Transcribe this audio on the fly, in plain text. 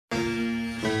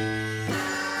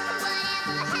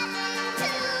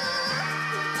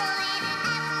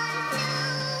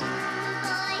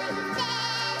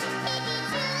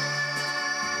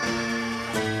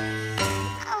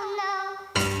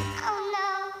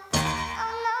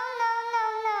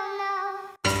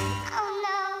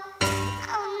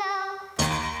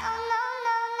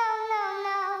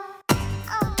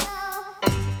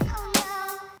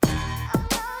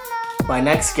My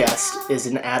next guest is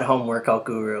an at-home workout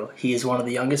guru. He is one of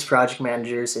the youngest project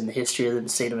managers in the history of the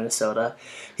state of Minnesota.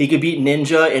 He could beat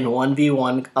Ninja in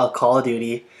 1v1 Call of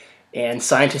Duty, and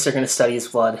scientists are going to study his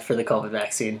blood for the COVID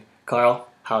vaccine. Carl,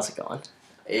 how's it going?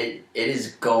 It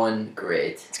is going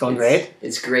great. It's going great?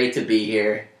 It's great to be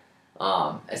here.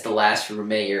 As the last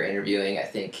roommate you're interviewing, I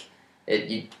think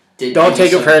you did. Don't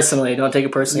take it personally. Don't take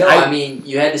it personally. No, I mean,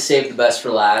 you had to save the best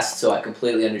for last, so I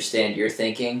completely understand your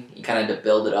thinking. You kind of had to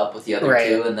build it up with the other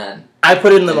two, and then I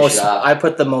put in the most. I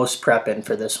put the most prep in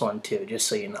for this one too, just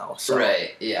so you know. So.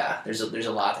 Right. Yeah. There's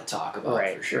a lot to talk about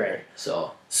for sure. Right.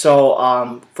 So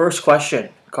first question,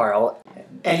 Carl.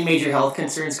 Any major health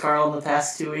concerns, Carl, in the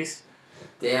past 2 weeks?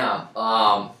 Damn.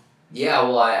 Yeah.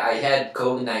 Well, I had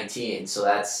COVID-19, so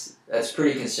that's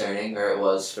pretty concerning, or it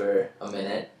was for a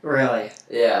minute. Really?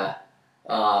 Yeah.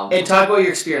 And talk about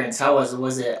your experience. How was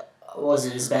it? Was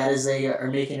it as bad as they are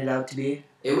making it out to be?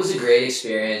 It was a great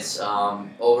experience.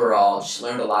 Overall, just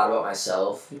learned a lot about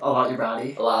myself. About your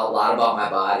body? A lot about my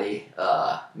body,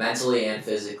 mentally and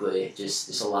physically.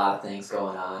 Just a lot of things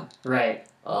going on. Right.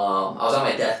 I was on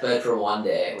my deathbed for 1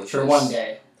 day. One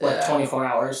day? What, 24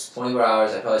 hours? 24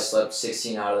 hours. I probably slept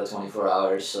 16 out of the 24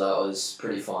 hours, so that was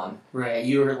pretty fun. Right.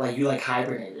 You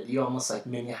hibernated. You almost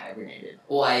mini hibernated.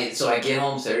 Well, I get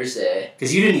home Thursday.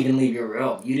 Because you didn't even leave your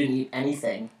room. You didn't eat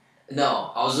anything.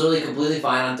 No, I was literally completely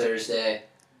fine on Thursday.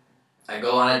 I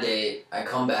go on a date. I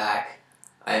come back.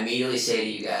 I immediately say to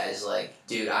you guys,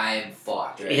 dude, I am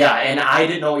fucked, right? Yeah, and I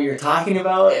didn't know what you were talking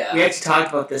about. Yeah. We actually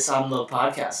talked about this on the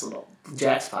podcast,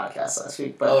 Jack's podcast last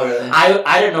week. But oh, really?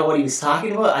 I didn't know what he was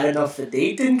talking about. I didn't know if the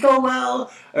date didn't go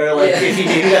well, or if he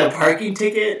maybe got a parking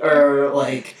ticket, or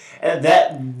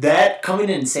that coming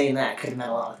in and saying that could have meant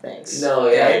a lot of things. No,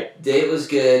 yeah, right? Date was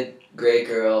good, great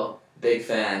girl, big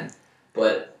fan,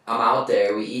 but I'm out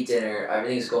there, we eat dinner,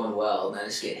 everything's going well, and I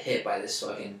just get hit by this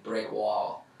fucking brick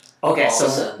wall. Okay,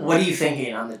 so what are you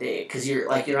thinking on the date? Because you're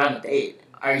on a date.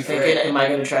 Are you thinking, am I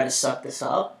going to try to suck this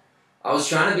up? I was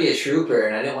trying to be a trooper,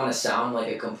 and I didn't want to sound like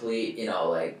a complete, I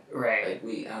don't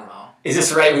know. Is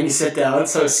this right when you sit down?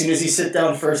 So as soon as you sit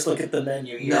down, first look at the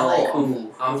menu.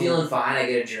 I'm feeling fine. I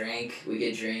get a drink. We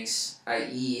get drinks. I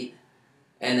eat.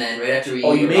 And then right after we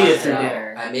eat, you made it through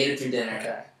dinner. I made it through dinner.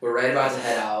 Okay. We're right about to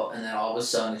head out, and then all of a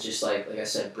sudden, it's just like I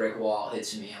said, brick wall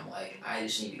hits me. I'm like, I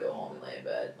just need to go home and lay in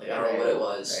bed. I don't know what it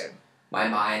was. Right. My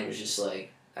mind was just I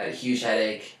had a huge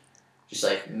headache, just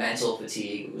mental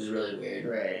fatigue. It was really weird.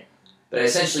 Right. But I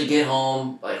essentially get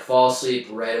home, fall asleep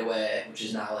right away, which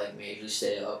is not majorly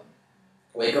stay up.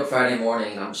 Wake up Friday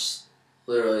morning, and I'm just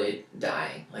literally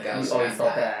dying. I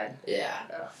felt bad.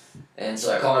 Yeah. And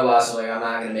so I call my boss, I'm I'm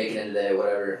not going to make it in today,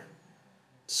 whatever.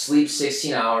 Sleep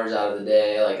 16 hours out of the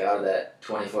day, out of that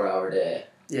 24-hour day.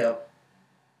 Yep.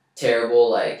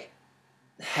 Terrible,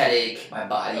 headache, my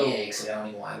body aches, I don't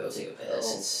even want to go take a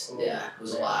piss. It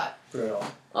was a lot. Brutal.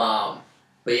 But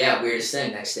yeah, weirdest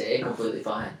thing, next day, completely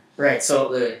fine. Right, so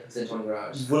literally within 24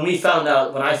 hours. When I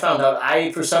found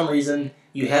out, for some reason,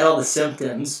 you had all the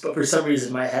symptoms, but for some reason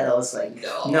in my head I was like,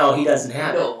 no, he doesn't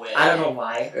have it. Way. I don't know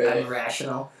why. Right. I'm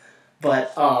irrational.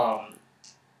 But,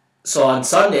 so on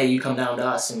Sunday you come down to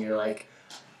us and you're like,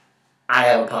 I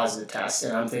have a positive test.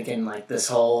 And I'm thinking this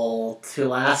whole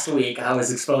last week I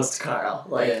was exposed to Carl.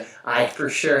 I for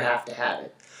sure have to have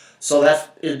it. So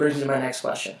it brings me to my next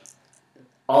question.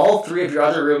 All three of your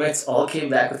other roommates all came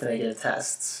back with negative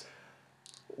tests.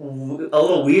 A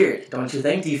little weird, don't you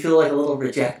think? Do you feel a little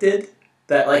rejected?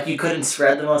 That you couldn't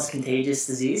spread the most contagious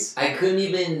disease? I couldn't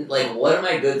even, what am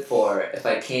I good for if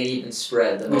I can't even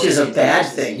spread the most contagious disease? Which is a bad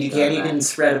disease? thing. You can't even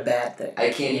spread a bad thing. I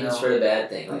can't even spread a bad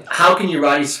thing. How can your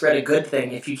body spread a good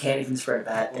thing if you can't even spread a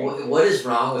bad thing? What is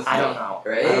wrong with me? I don't know.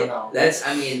 Right? I don't know.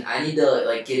 I need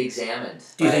to, get examined.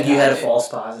 Do you think you had a false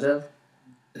positive?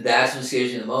 That's what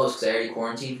scares me the most, because I already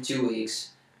quarantined for 2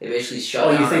 weeks. They basically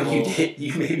shut down. Oh, you think you did?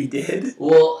 You maybe did?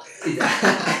 Well,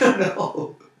 I don't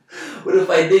know. What if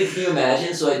I did? Can you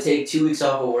imagine? So I take 2 weeks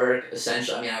off of work,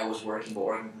 essentially. I was working, but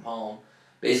working from home.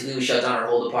 Basically, we shut down our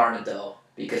whole department, though,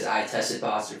 because I tested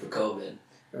positive for COVID.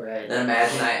 Right. Then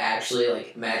imagine I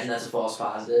actually, imagine that's a false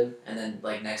positive, and then,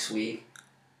 next week,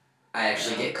 I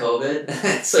actually get COVID.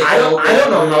 It's I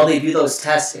don't know how they do those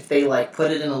tests, if they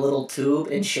put it in a little tube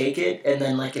and shake it, and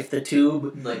then if the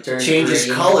tube changes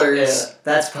green, colors,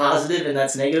 that's positive and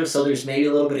that's negative, so there's maybe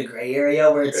a little bit of gray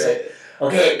area where it's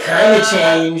okay, it kind of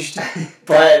changed,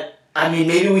 but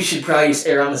maybe we should probably just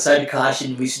err on the side of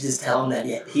caution. We should just tell him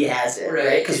that he has it,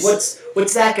 right? Because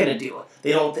what's that gonna do?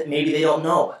 Maybe they don't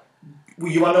know.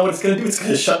 You want to know what it's gonna do? It's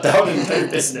gonna shut down their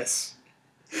business.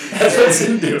 That's what it's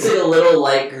gonna do. It's like a little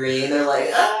light green. They're like,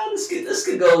 this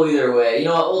could go either way. You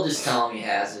know what? We'll just tell him he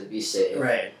has it. Be safe.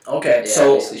 Right. Okay. Yeah,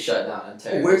 So basically shut down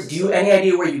entire. where do you any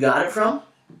idea where you got it from?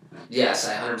 Yes,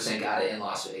 I 100% got it in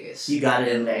Las Vegas. You got it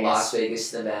in Vegas. Las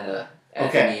Vegas, Nevada, at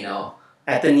Okay. the Nino.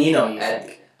 At the Nino, you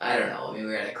think? I don't know. I mean, we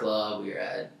were at a club. We were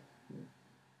at.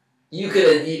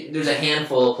 There's a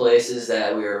handful of places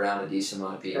that we were around a decent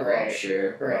amount of people. Right. I'm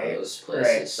sure. Right. One of those places,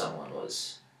 Right. someone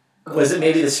was. Was it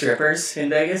maybe the strippers in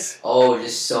Vegas? Oh,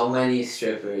 just so many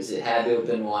strippers. It had to have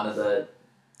been one of the.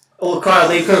 Well, Carl,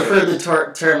 they prefer the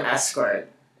term escort.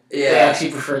 Yeah. They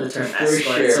actually prefer the term For escort.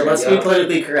 sure, So let's be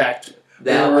politically correct.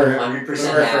 That we were- 100%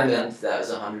 we were referring happened. That was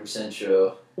 100%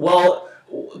 true. Well,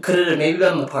 could it have maybe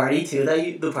been the party too?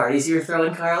 The parties you were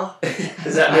throwing, Carl?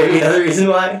 Is that maybe another reason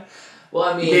why? Well,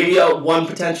 I mean, Maybe one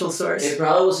potential source. it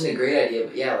probably wasn't a great idea,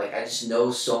 but yeah, like I just know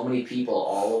so many people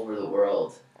all over the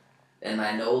world, and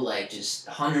I know like just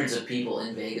hundreds of people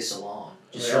in Vegas alone.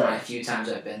 Just from Really? my few times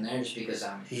I've been there, just because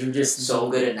I'm You're just so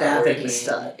good at that big of a networking.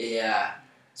 stud. Yeah.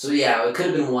 So yeah, it could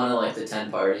have been one of like the 10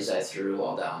 parties I threw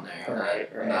while down there. Right,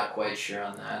 I'm right. not quite sure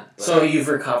on that. But So you've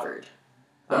recovered.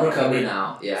 I'm recovered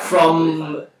now. Yeah. I'm From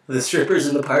totally the strippers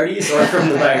and the parties, or from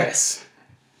the virus?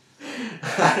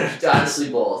 fine. Honestly,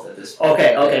 both at this point.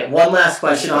 Okay. One last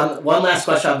question on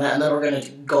that, and then we're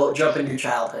gonna jump into your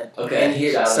childhood. Okay, And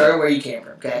here, childhood. start where you came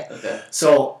from. Okay. Okay.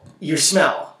 So your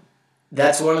smell,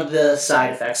 that's one of the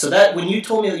side effects. So that when you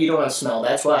told me that you don't have smell,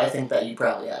 that's why I think that you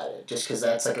probably had it, just because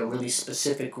that's like a really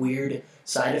specific weird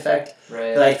side effect.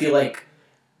 Right. That I feel like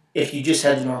if you just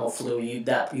had the normal flu, you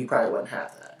probably wouldn't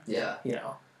have that. Yeah. You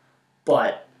know,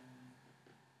 but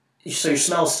so your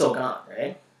smell's still gone,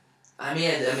 right? I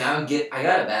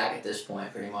got it back at this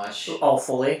point pretty much. All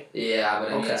fully. Yeah,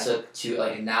 but I mean, Okay. it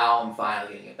took now I'm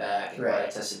finally getting it back. And Right. I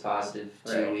tested positive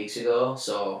 2 Right. weeks ago,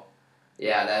 so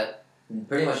yeah, that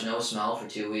pretty much no smell for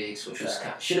 2 weeks, which was Okay.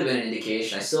 should have been an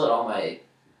indication. I still had all my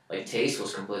taste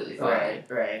was completely fine,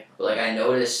 Right. but I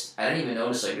didn't even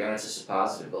notice when I tested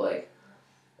positive, but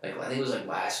I think it was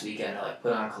last weekend I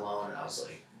put on cologne and I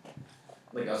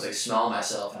was smelling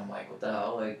myself and I'm like, what the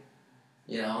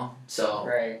hell, so.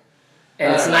 Right.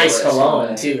 And I it's don't know nice what cologne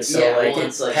it's too, so yeah, well, it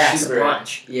it's packs super, the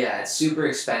punch. Yeah, it's super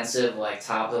expensive,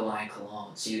 top of the line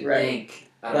cologne. So you'd Right. think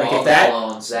out Like, of all if the that-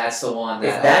 colognes, that's the one that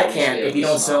If that always can't, be if able you to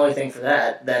don't smell anything for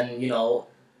that, then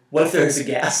what if there's a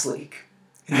gas leak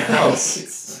in the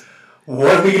house?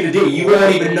 What are we gonna do? You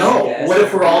won't even know. Gas What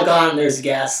if we're all leak. gone and there's a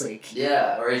gas leak?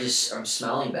 Yeah, or I'm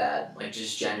smelling bad,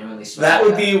 just genuinely smelling That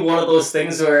would bad. be one of those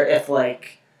things where if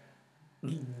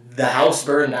the house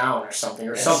burned down or something,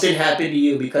 or Yes. something happened to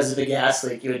you because of the gas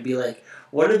leak, you would be like,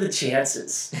 what are the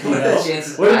chances? You What are the know?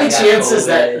 chances What are I the got chances COVID?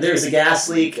 that there's a gas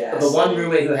leak, Gas the one leak.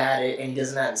 roommate who had it, and he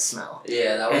doesn't have the smell?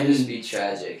 Yeah, that would and- just be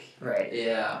tragic. Right.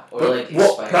 Yeah, or But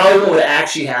expired. probably what would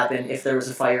actually happen if there was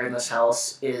a fire in this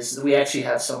house is we actually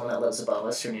have someone that lives above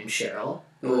us. Her name's Cheryl.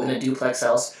 We live in a duplex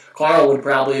house. Carl would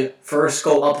probably first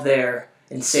go up there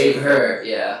and save her.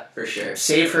 Yeah, for sure.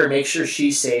 Save her, make sure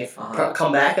she's safe. Uh-huh.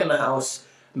 Come back in the house,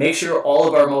 make sure all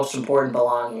of our most important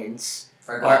belongings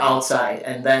are outside,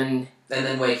 and then And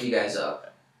then wake you guys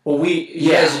up.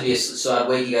 you guys would be so I'd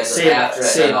wake you guys Save up after I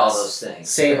save done all us. those things.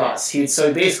 save right. us. He'd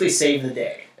basically save the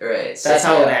day. Right. That's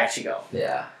how it would actually go.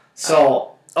 Yeah.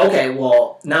 So, okay,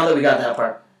 well, now that we got that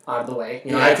part out of the way,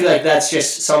 Yeah. I feel like that's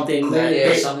just something that,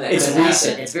 Yeah, something that it's could recent,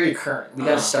 happen. it's very current. We got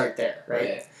to Uh-huh. start there, right?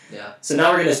 Right. Yeah. So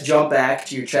now we're going to jump back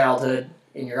to your childhood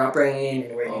and your upbringing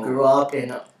and where you Oh. grew up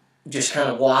and just kind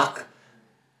of walk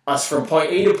us from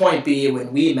point A to point B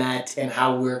when we met and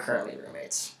how we're currently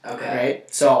roommates, Okay.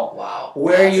 right? So, Wow.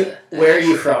 where are That's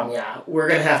you from? Yeah, we're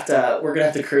gonna have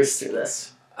to cruise through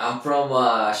this. I'm from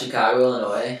Chicago,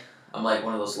 Illinois. I'm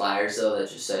one of those liars though that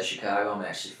just says Chicago. I'm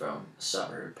actually from a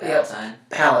suburb, Yep. Palatine.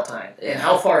 Palatine. Yeah. And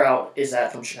how far out is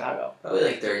that from Chicago?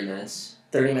 Probably 30 minutes.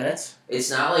 30 minutes? It's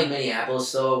not like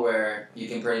Minneapolis though, where you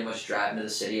can pretty much drive into the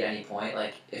city at any point.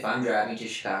 If I'm driving to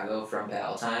Chicago from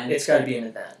Palatine, It's got to be an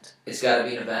event. it's got to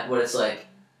be an event. What it's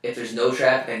if there's no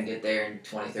traffic, I can get there in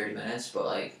 20, 30 minutes.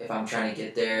 But if I'm trying to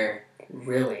get there,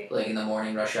 Really? in the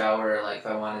morning rush hour, or if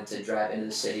I wanted to drive into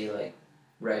the city,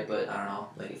 right, but I don't know,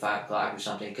 at 5 o'clock or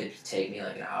something, it could take me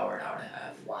an hour and a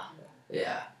half. Wow.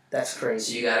 Yeah. That's So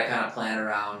crazy. you gotta kind of plan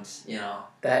around,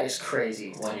 That is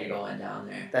crazy. when you're going down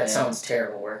there. That yeah. sounds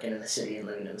terrible working in the city and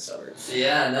living in the suburbs. So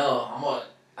yeah, no,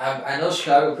 I know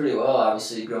Chicago pretty well,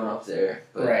 obviously, growing up there.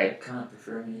 But Right. I kind of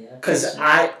prefer Minneapolis. Because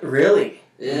really?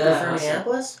 Yeah. You prefer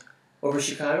Minneapolis over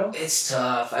Chicago? It's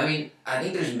tough. I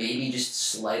think there's maybe just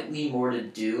slightly more to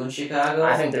do in Chicago.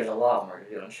 I think there's a lot more to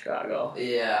do in Chicago.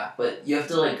 Yeah, but you have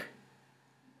to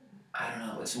I don't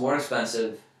know, it's more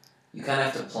expensive. you kind of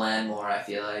have to plan more, I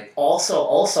feel like. Also,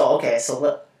 okay,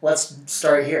 so let's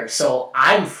start here. So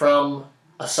I'm from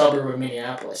a suburb of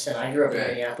Minneapolis, and I grew up in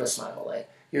Minneapolis my whole life.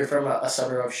 You're from a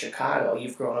suburb of Chicago.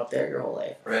 You've grown up there your whole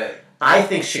life. Right. I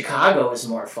think Chicago is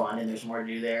more fun, and there's more to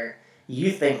do there.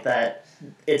 You think that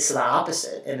it's the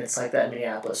opposite, and it's like that in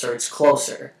Minneapolis, or it's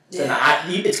closer.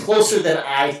 It's closer than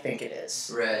I think it is.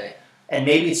 Right. And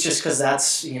maybe it's just because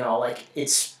that's, like,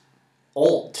 it's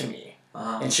old to me.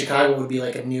 And Chicago would be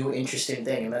like a new, interesting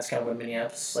thing, and that's kind of what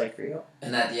Minneapolis is like for you.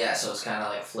 And so it's kind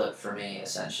of like flipped for me,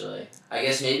 essentially. I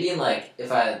guess maybe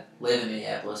if I live in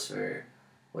Minneapolis for,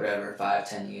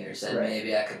 5-10 years, then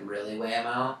maybe I could really weigh them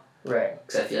out. Right.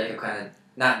 Because I feel like I've kind of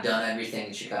not done everything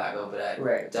in Chicago, but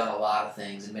I've done a lot of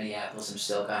things in Minneapolis. I'm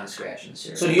still kind of scratching the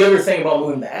surface. So do you ever think about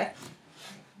moving back?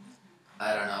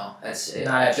 I don't know. I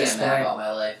can't map out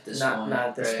my life at this point. Not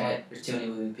at this point. There's too many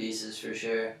moving pieces for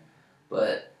sure.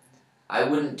 But I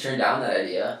wouldn't turn down that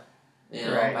idea.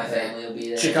 My family will be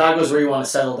there. Chicago's where you want to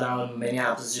settle down.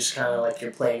 Minneapolis is just kind of like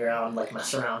your playground, like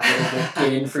mess around a little bit,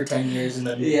 get in for 10 years, and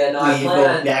then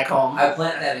go back home. I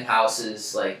plan on having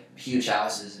houses, like huge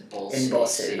houses in both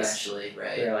cities eventually,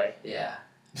 right? Really? Yeah.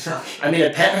 I mean, a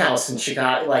penthouse in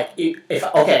Chicago, like,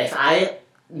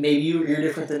 maybe you're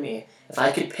different than me. If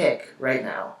I could pick right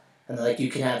now, and like you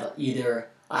can have either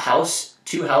a house,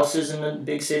 2 houses in the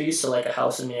big cities, so like a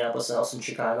house in Minneapolis, a house in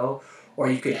Chicago, or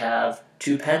you could have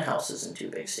 2 penthouses in 2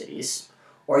 big cities,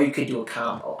 or you could do a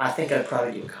combo. I think I'd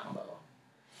probably do a combo.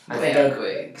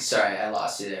 Wait, sorry, I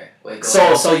lost you there. Wait,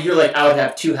 so you're like, I would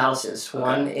have 2 houses,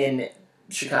 one in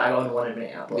Chicago and one in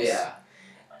Minneapolis. Yeah.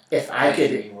 If I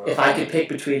could pick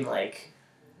between like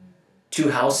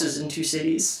 2 houses in 2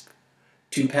 cities,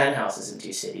 2 penthouses in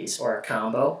 2 cities, or a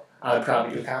combo, I would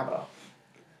probably do a combo.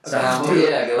 So I'd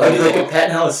do like a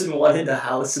penthouse in one and a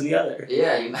house in the other.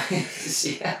 Yeah, you might.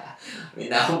 Yeah. I mean,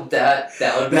 that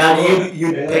would be now cool.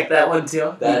 you'd pick that one too?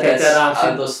 You'd pick that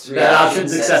option? Those 3 that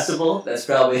options, option's acceptable? That's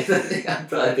probably the thing. I'd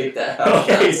probably pick that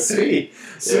option. Okay, sweet.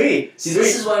 See,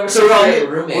 this is why we're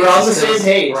roommates. We're on the same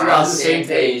page. We're on the same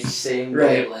page, same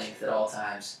wavelength at all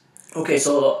times. Okay,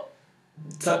 so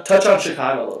touch on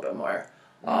Chicago a little bit more.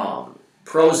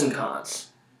 Pros and cons.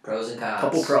 Pros and cons.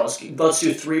 Couple pros. Let's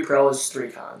do 3 pros, 3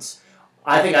 cons.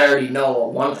 I think I already know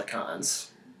one of the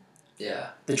cons. Yeah.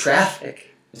 The traffic.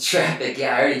 Yeah,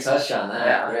 I already touched on that.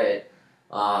 Yeah. Right.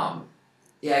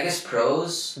 Yeah, I guess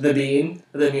pros. The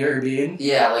Mirror Bean.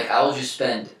 Yeah, like I will just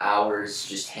spend hours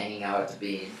just hanging out at the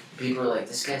Bean. People are like,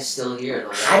 this guy's still here.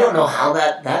 I don't know how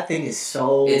that thing is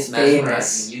so it's famous.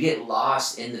 Mesmerizing. You get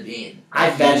lost in the Bean.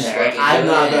 I've been there. I'm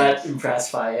not that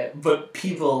impressed by it, but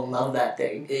people love that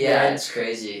thing. Yeah, it's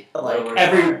crazy. Like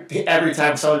every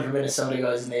time someone from Minnesota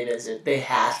goes and they visit, they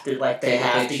have to get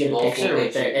a picture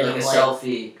with it, and like a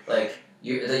selfie. Like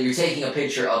you're taking a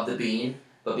picture of the Bean.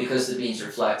 But because the bean's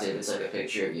reflective, it's like a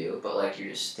picture of you. But like you're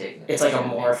just taking. It's like a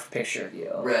morph picture of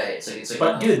you. Right. It's like.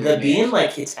 But dude, the bean,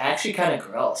 like, it's actually kind of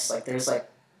gross. Like there's like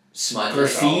smudges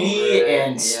graffiti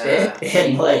and spit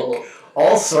and like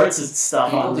all sorts of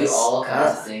stuff. People do all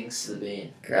kinds of things to the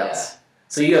bean. Gross.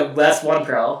 Yeah. So that's one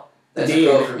pro. The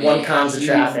bean. One con's the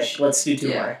traffic. Let's do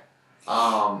 2 more.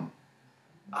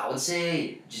 I would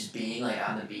say just being like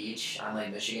on the beach on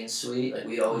like Michigan sweet. Like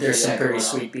we'd always. There's some pretty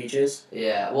sweet beaches.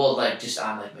 Yeah, well, like just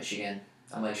on like Michigan,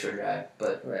 on Lakeshore Drive,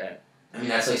 but right. I mean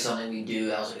that's like something we do.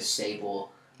 That was like a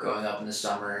staple growing up in the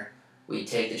summer. We'd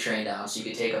take the train down, so you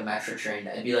could take a metro train.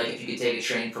 It'd be like if you could take a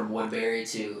train from Woodbury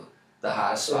to the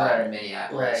hottest spot in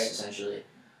Minneapolis, essentially.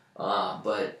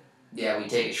 But yeah, we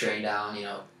take a train down.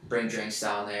 Bring drinks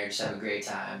down there, just have a great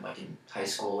time, like in high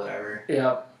school, whatever.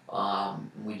 Yeah.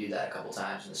 We do that a couple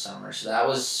times in the summer, so that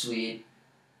was sweet.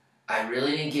 I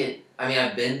really didn't get. I mean,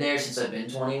 I've been there since I've been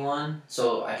 21,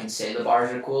 so I can say the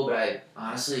bars are cool. But I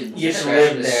honestly just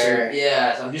lived there.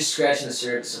 Yeah, so I'm just scratching the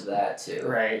surface of that too.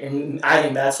 Right, and I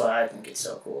think that's why I think it's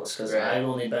so cool. Is because I've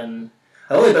only been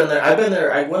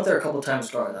there. I went there a couple times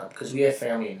growing up because we have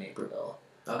family in Naperville.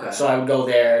 Okay. So I would go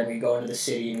there and we'd go into the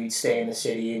city and we'd stay in the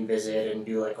city and visit and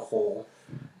do like a whole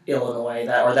Illinois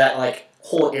that like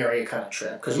whole area kind of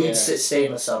trip because we'd stay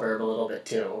in the suburb a little bit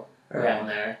too around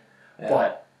there. Yeah.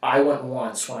 But I went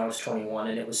once when I was 21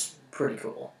 and it was pretty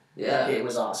cool. Yeah. It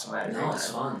was awesome. I had a great time. It's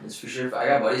fun. It's for sure. I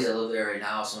got buddies that live there right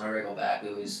now, so whenever I go back, we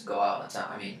always go out in the town.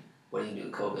 I mean, what do you do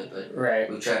with COVID?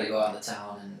 But we try to go out in the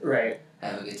town and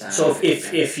have a good time. So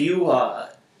if you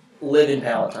live in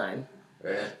Palatine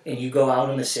and you go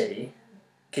out in the city,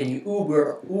 can you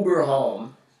Uber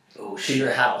home to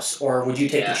your house, or would you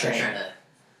take the train?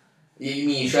 You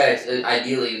mean you try to,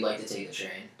 ideally you'd like to take the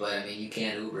train, but I mean you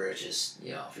can Uber, it's just,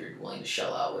 if you're willing to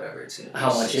shell out whatever it's going to be.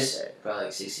 How much is it? Probably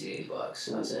like $60 to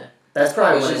 $80, I'd say. That's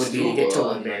probably Which what it is would be to get to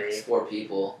doable, Woodbury. 4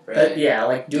 people, right? Yeah,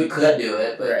 like you could do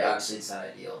it, but right. obviously it's not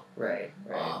ideal. Right.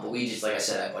 But we just, like I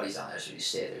said, I have buddies down there, so we just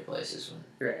stay at their places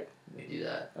when Right. we do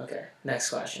that. Okay. Next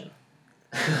question.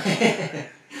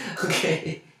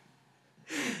 Okay.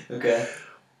 Okay.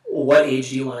 What age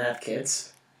do you want to have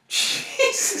kids?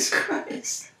 Jesus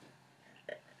Christ.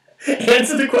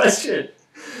 Answer the question.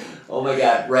 Oh my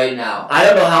God! Right now. I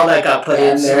don't know how that got put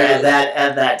Absolutely. in there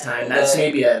at that time. That's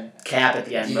maybe a cap at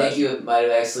the end. Do you think you might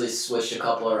have actually switched a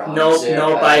couple around? Nope.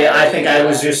 I think I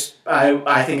was just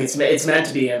I think it's meant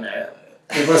to be in there.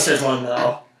 The listeners want to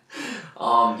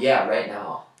know. Yeah. Right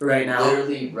now. Right now.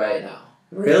 Literally right now.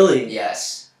 Really?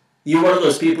 Yes. You're one of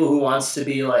those people who wants to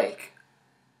be like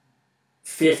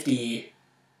 50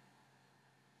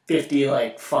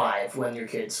 like 5 when your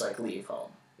kids like leave home.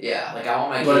 Yeah, like I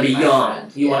want my kid You want to be young.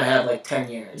 friend. You want to have like 10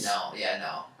 years. No.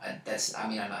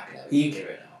 I'm not gonna have a kid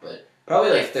right now, but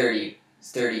probably like 30,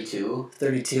 32.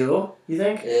 32, you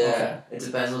think? Yeah. Okay. It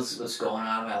depends what's going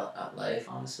on in my life,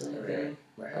 honestly. Right.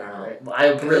 Right. I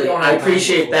don't know. Well, I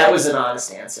appreciate that was an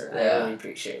honest answer. Yeah. I really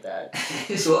appreciate that.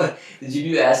 So, did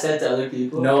you ask that to other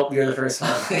people? Nope, you're the first one.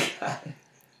 Oh my God.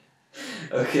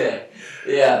 Okay.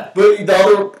 Yeah. But the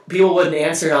other people wouldn't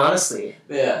answer honestly.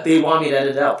 Yeah. They want me to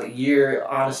edit it out, but your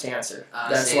honest answer.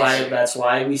 Honest answer. That's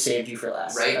why we saved you for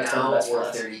last. Right that's now, best for we're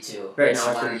us. 32. Right It's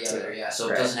now, we're one or the 32. other, yeah. So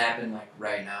Right. it doesn't happen like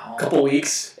right now. Couple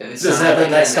weeks. If it's doesn't not happen like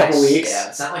the next couple weeks. Yeah, if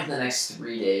it's not like the next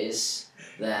 3 days,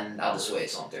 then I'll just wait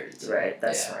till I'm 32. Right.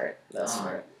 That's Yeah. smart. That's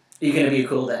smart. You gonna be a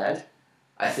cool dad?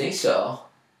 I think so.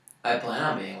 I plan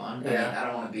on being one. Yeah. I mean, I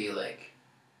don't want to be like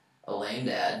a lame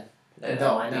dad. That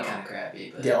No, would I know. be kind of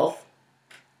crappy. But Dilf.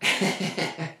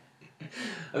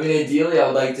 I mean, ideally, I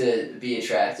would like to be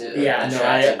attractive. Yeah, an no,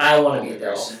 attractive I want to be a older Dilf.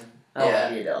 person. I want Yeah.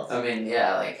 to be a Dilf. I mean,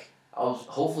 yeah, like I'll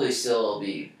hopefully still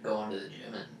be going to the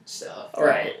gym and stuff.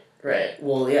 Right.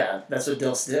 Well, yeah, that's what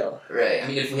Dilfs do. Right. I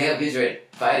mean, if we have kids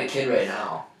if I had a kid right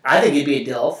now, I think you'd be a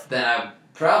Dilf. then I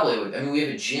probably would. I mean, we have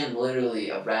a gym, literally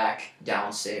a rack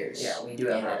downstairs. Yeah, we do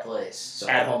in have our that place. So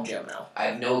at-home gym now. I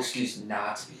have no excuse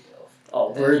not to be DILF.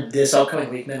 Oh, this upcoming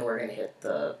week, man, we're gonna hit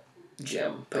the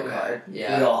gym pretty Okay. hard.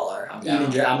 Yeah. We all are. I'm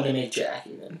Even down. I'm gonna make Jack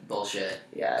even. Bullshit.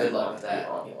 Yeah. Good luck with that.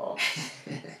 You won't.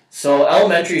 So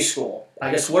elementary school.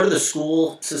 I guess what are the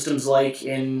school systems like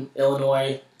in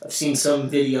Illinois? I've seen some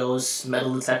videos,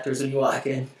 metal detectors when you walk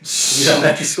in. You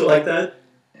elementary school like that?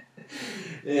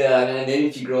 Yeah, I mean, maybe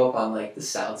if you grow up on like the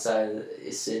south side of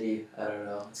the city, I don't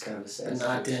know. It's kind of a sad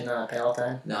Not situation. in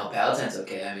Palatine. No, Palatine's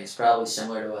okay. I mean, it's probably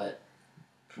similar to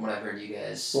from what I've heard you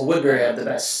guys. Well, Woodbury had the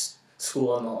best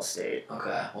school in the whole state.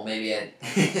 Okay, well maybe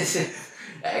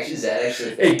actually, is that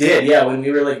actually? It did, yeah. When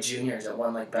we were like juniors, it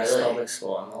won like best Really? public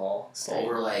school in the whole state.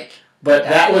 Over like. But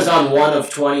that was on one of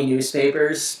 20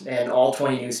 newspapers, and all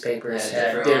 20 newspapers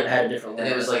Had a had a different And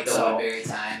winner. it was like the So- Woodbury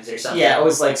Times or something. Yeah, it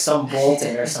was like some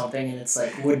Bolton or something, and it's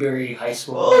like Woodbury High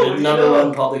School, Oh, the number yeah.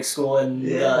 one public school in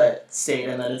Yeah. the state,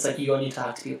 and then it's like you go and you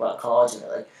talk to people at college, and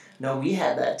they're like, "No, we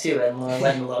had that too." And when I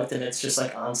went and looked, and it's just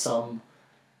like on some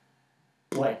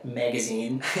like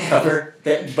magazine cover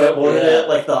that, but what did it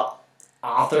like the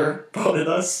author voted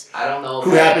us, I don't know.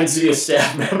 who happens to be a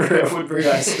staff member at Woodbury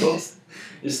High School.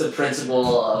 Just the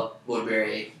principal of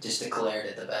Woodbury just declared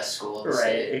it the best school in the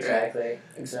state.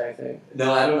 Exactly.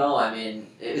 No, I don't know. I mean,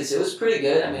 it was pretty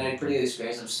good. I mean, I had a pretty good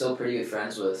experience. I'm still pretty good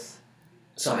friends with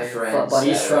So my my friends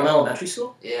buddies that from are- elementary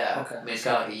school. Yeah. Okay. I mean, it's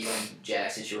kind of like a you and Jack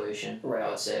situation. Right. I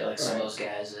would say like some Right. of those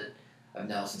guys that I've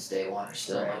known since day one are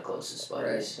still Right. my closest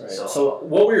buddies. Right. So, So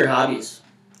what were your hobbies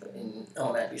in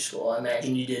elementary school? I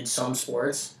imagine you did some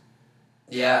sports.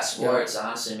 yeah, sports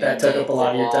honestly. That took up a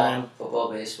lot of your time.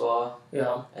 Football, baseball.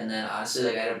 Yeah. And then honestly,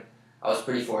 like I was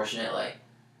pretty fortunate. Like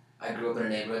I grew up in a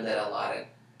neighborhood that had a lot of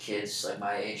kids like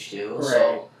my age too. Right.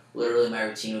 So literally, my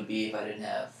routine would be if I didn't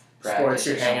have practice. Sports,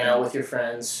 you're or hanging something, out with your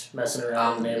friends, messing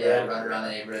around in the yeah, neighborhood. run around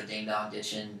the neighborhood, ding dong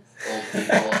ditching old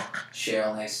people,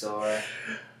 Cheryl next door.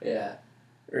 Yeah.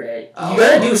 Right. Oh. You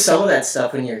gotta do some of that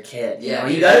stuff when you're a kid. Yeah,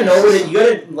 You you gotta gotta know do what some. you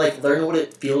gotta like learn what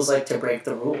it feels like to break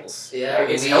the rules. Yeah, Like,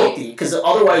 it's we- healthy because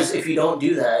otherwise, if you don't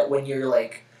do that when you're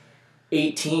like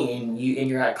 18, and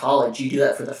you're at college, you do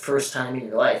that for the first time in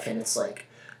your life, and it's like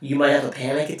you might have a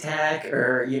panic attack,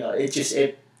 or you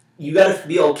gotta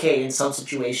be okay in some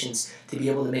situations to be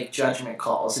able to make judgment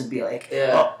calls and be like,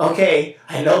 Yeah. "Oh, okay,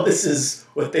 I know this is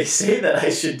what they say that I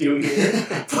should do here,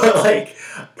 but like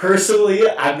personally,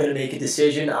 I'm gonna make a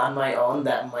decision on my own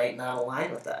that might not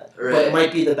align with that, but Right. it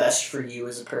might be the best for you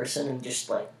as a person and just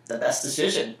like the best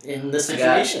decision in this I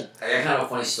got- situation." I got kind of a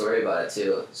funny story about it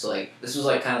too. So like this was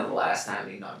like kind of the last time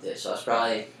we knocked it. So I was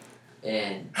probably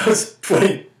in I was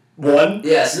 21.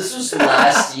 yeah. So this was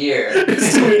last year. It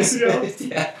was 2 weeks ago.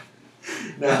 Yeah.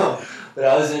 No, but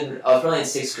I was probably in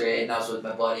 6th grade, and I was with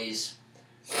my buddies.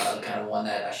 The kind of one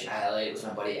that I should highlight was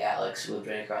my buddy Alex, who lived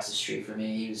right across the street from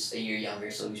me. He was a year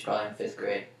younger, so he was probably in 5th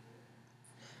grade.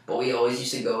 But we always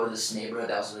used to go to this neighborhood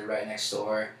that was right next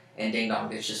door, and ding dong,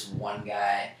 there's just one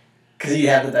guy. Because you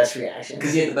have the best reaction.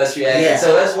 Yeah.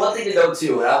 So that's one thing to know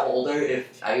too. When I'm older,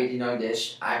 if I get ding dong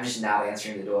dished, I'm just not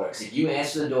answering the door. Because if you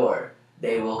answer the door,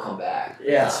 they will come back.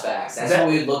 Yeah. That's facts. That's what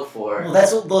we would look for. Well,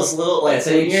 that's what those little, like,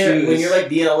 when you're like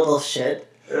being a little shit,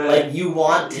 right. Like, you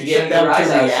want to get them to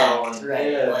react.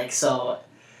 Right. Yeah. Like, so,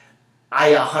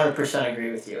 I 100%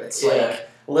 agree with you. It's like,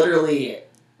 literally,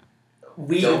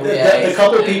 the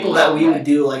couple people that we would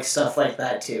do, like, stuff like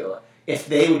that too, if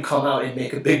they would come out and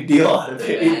make a big deal out of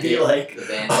it, it'd be like,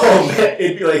 oh man,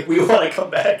 it'd be like, we want to come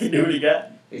back and do it again.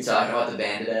 Are you talking about the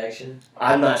bandit action?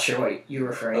 I'm not sure what you're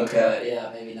referring to. Okay,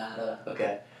 yeah, maybe not.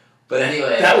 Okay. But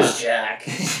anyway. That was Jack.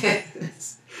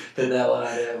 Put that one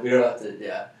on. We don't have to,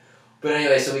 yeah. But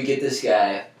anyway, so we get this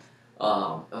guy,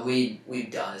 and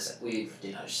we've done this, we've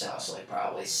done his house like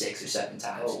probably 6 or 7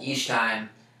 times. Oh. Each time,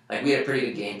 like, we had a pretty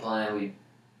good game plan.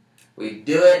 We'd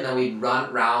do it, and then we'd run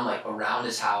around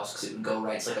his house, because it would go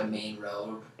right, it's like a main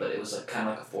road, but it was like kind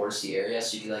of like a foresty area,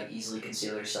 so you could like easily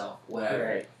conceal yourself, whatever.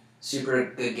 Right. Super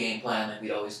good game plan, like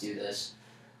we'd always do this.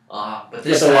 But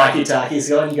this with the walkie-talkies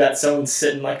going, you got someone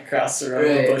sitting like across the road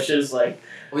in the bushes, like...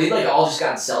 We like all just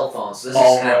got cell phones, so this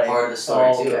is kind of part of the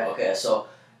story too. Okay, so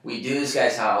we do this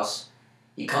guy's house.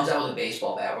 He comes out with a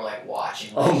baseball bat. We're like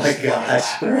watching. Oh my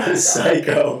gosh, what a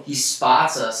psycho! He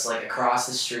spots us like across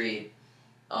the street,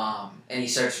 and he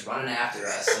starts running after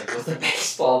us like with a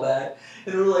baseball bat,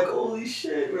 and we're like, holy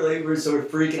shit! We're sort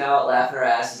of freaking out, laughing our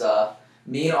asses off.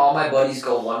 Me and all my buddies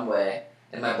go one way,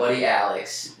 and my buddy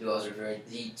Alex,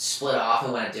 he split off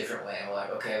and went a different way. And we're like,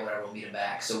 okay, whatever, we'll meet him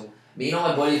back. So me and all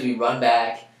my buddies, we run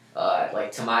back,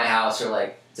 like to my house or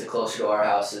like to closer to our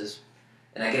houses,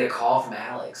 and I get a call from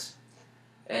Alex,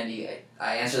 and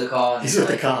I answer the call. And he's with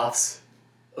the cops.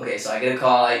 Okay, so I get a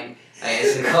call. I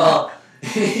answer the call.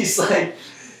 And he's like,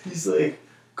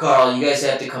 Carl, you guys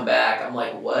have to come back. I'm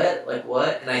like, what? Like,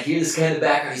 what? And I hear this guy in the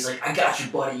background. He's like, I got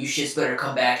you, buddy. You shits better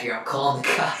come back here. I'm calling the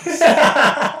cops.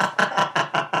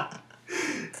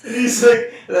 And he's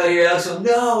like, and I hear Alex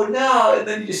go, no. And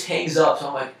then he just hangs up. So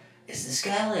I'm like, is this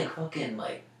guy, like, fucking,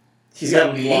 like... He's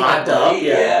got me locked up?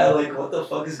 Yeah, like, what the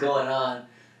fuck is going on?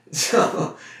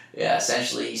 So, yeah,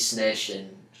 essentially he snitched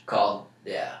and called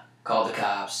the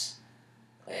cops.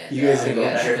 And you guys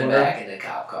got driven back in the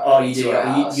cop car. Oh, you did.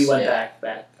 You went back.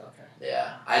 Okay.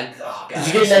 Yeah. Oh god. Did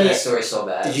you get in that story so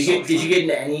bad. Did you get in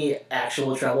any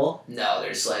actual trouble? No,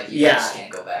 there's like you just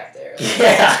can't go back there. Like,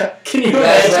 yeah. Can you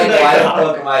imagine? Like, why the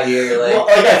fuck am I here? Like, well,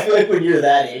 like I feel like when you're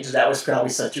that age, that was probably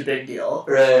such a big deal.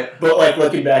 Right. But like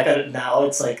looking back at it now,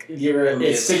 it's like you're a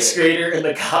 6th grader, and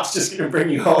the cop's just gonna bring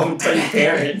you home and tell your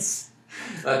parents.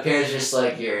 My parents are just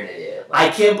like, you're an idiot.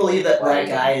 Like, I can't believe that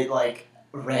guy like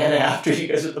ran after you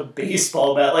guys with a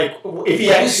baseball bat. Like, if he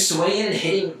was swinging and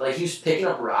hitting, like he was picking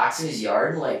up rocks in his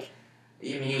yard, and like, I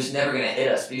mean, he was never gonna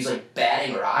hit us, but he was like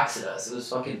batting rocks at us. It was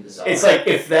fucking bizarre. It's like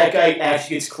if that guy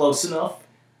actually gets close enough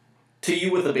to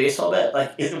you with a baseball bat,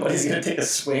 like, he's gonna take a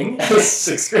swing as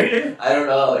a 6th grader? I don't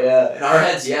know. Yeah, in our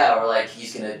heads, we're like,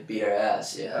 he's gonna beat our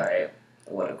ass. Yeah. All right.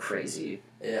 What a crazy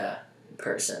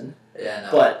person. Yeah.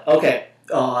 No. But okay.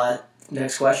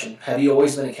 Next question: have you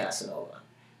always been a Casanova?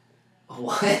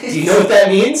 What? Do you know what that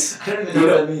means? I don't even know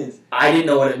what that means. I didn't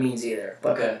know what it means either,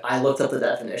 but okay. I looked up the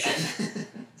definition.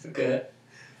 Okay.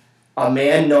 A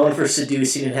man known for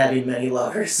seducing and having many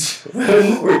lovers.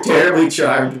 Women were terribly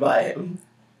charmed by him.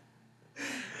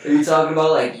 Are you talking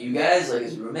about like you guys, like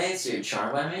his roommates, or you're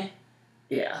charmed by me?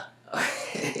 Yeah.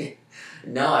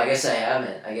 No, I guess I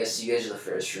haven't. I guess you guys are the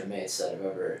first roommates that have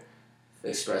ever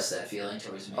express that feeling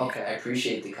towards me. Okay. I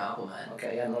appreciate the compliment.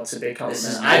 Okay, yeah, no, it's a big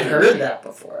compliment. I've heard that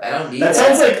before. I don't need that.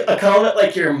 That sounds like a comment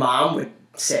like your mom would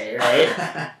say,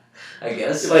 right? I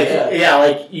guess. Like, yeah,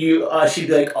 like you, she'd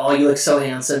be like, oh, you look so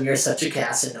handsome, you're such a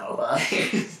Casanova.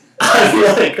 I'd be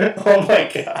like, oh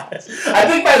my gosh. I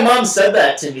think my mom said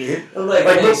that to me.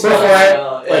 Like before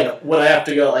like when I have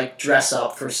to go like dress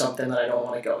up for something that I don't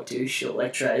want to go to, she'll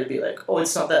like try to be like, oh,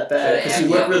 it's not that bad because you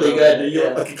look really good and you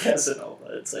look like a Casanova.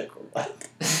 It's like, what?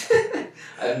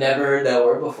 I've never heard that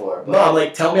word before. But Mom,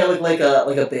 like, tell me I look like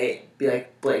a babe. Be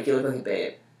like, Blake, you look like a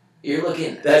babe. You're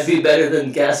looking... That'd be better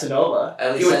than Casanova.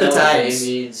 At least get with the times.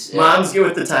 Means, Moms, get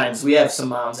with the times. We have some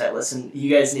moms that listen. You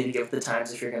guys need to get with the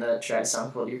times if you're going to try to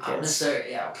sound cool to your kids. I'm going to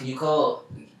start, can you call...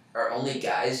 Are only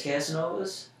guys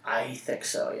Casanovas? I think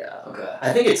so, yeah. Okay.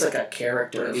 I think it's like a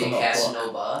character. Would it be a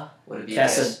Casanova? Would it be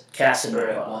Casanova? Or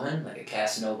a woman? Like a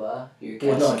Casanova? You're a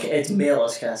Casanova. Well, no, it's male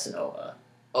as Casanova.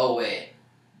 Oh, wait.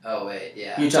 Oh wait,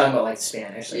 yeah. You're talking about like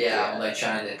Spanish. Like, yeah, like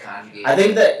trying to conjugate. I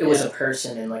think that it was a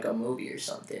person in like a movie or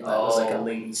something. That was like a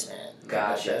ladies' man.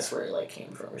 Gotcha. That's where it like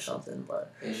came from or something.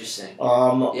 But interesting.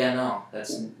 Yeah, no,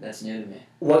 that's new to me.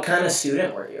 What kind of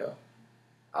student were you?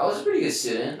 I was a pretty good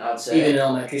student, I would say. Even in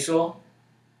elementary school?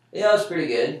 Yeah, I was pretty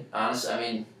good. Honestly, I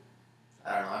mean,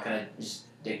 I don't know. I kind of just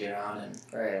digged around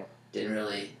and didn't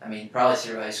really. I mean, probably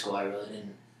through high school, I really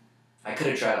didn't. I could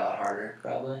have tried a lot harder,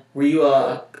 probably. Were you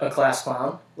a class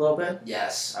clown a little bit?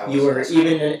 Yes, I was. You were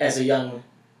as a young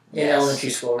in elementary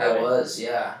school, right? I was,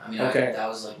 yeah. I mean, okay. That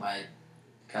was like my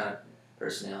kind of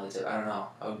personality type. I don't know.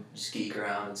 I would just geek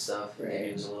around and stuff. Right. Maybe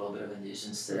it was a little bit of a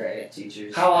nuisance to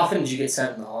teachers. How often did you get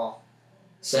sent in the hall?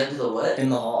 Sent to the what? In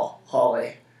the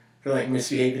hallway. For like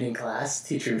misbehaving in class.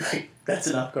 Teacher would be like, that's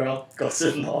enough, girl. Go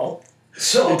sit in the hall.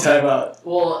 So, in time out.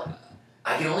 Well,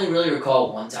 I can only really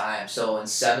recall one time. So in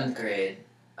 7th grade,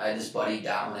 I had this buddy,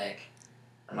 Dominic.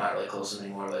 I'm not really close with him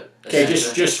anymore, but... Okay,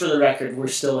 just for the record, we're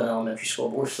still in elementary school,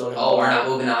 but we're still... we're not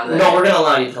moving on to that? No, we're going to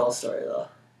allow you to tell the story, though.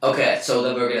 Okay, so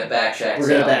then we're going to backtrack We're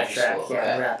going to backtrack, school.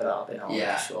 and wrap it up in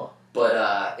elementary school.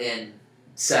 But in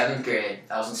 7th grade,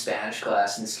 I was in Spanish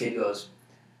class, and this kid goes,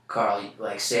 Carl,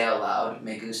 like, say out loud,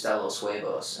 me gusta los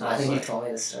huevos. And I think like, you told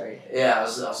me this story. Yeah, I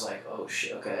was like, oh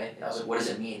shit, okay. And I was like, what does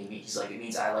it mean? He's like, it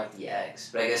means I like the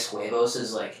eggs. But I guess huevos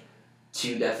is like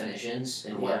 2 definitions,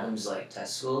 and one of them's like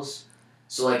testicles.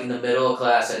 So like in the middle of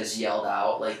class, I just yelled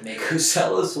out like, me gusta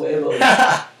los huevos.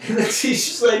 And the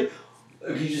teacher's like,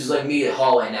 he's just like, meet at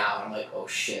hallway now. And I'm like, oh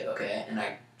shit, okay. And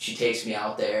she takes me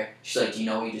out there. She's like, do you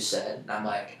know what you just said? And I'm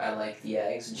like, I like the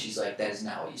eggs. And she's like, that is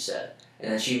not what you said. And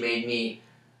then she made me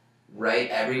write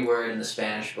every word in the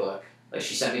Spanish book. Like,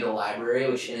 she sent me to the library,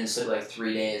 which and it took like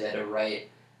 3 days. I had to write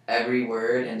every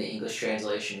word and the English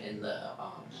translation in the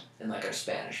in like our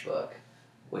Spanish book,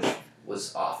 which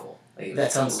was awful. Like,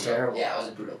 that sounds terrible. Yeah, it was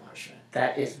a brutal punishment.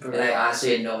 That is brutal. And I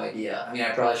honestly had no idea. I mean, I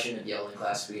probably shouldn't have yelled in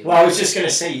class. Well, I was just gonna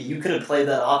say, you could have played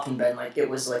that off and been like, it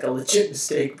was like a legit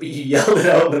mistake, but you yelled it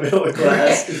out in the middle of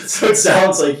class, so it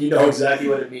sounds like you know exactly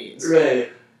what it means.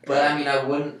 Right. But I mean, I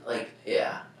wouldn't like.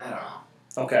 Yeah, I don't know.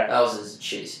 Okay. That was a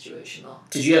shitty situation, though.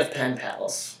 Did you have pen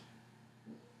pals?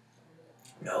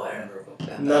 No, I don't remember about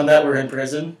that. None that were in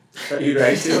prison that you'd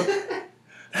write to?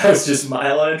 That was just my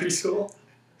elementary school.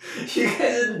 You guys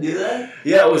didn't do that?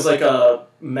 Yeah, it was like a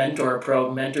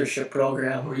mentorship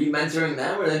program. Were you mentoring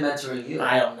them, or were they mentoring you?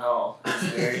 I don't know. It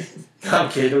was weird.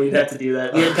 I'm kidding. We'd have to do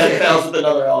that. We had pen pals with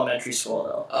another elementary school,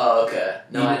 though. Oh, okay.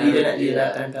 No, I you never didn't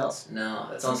have pen pals? No,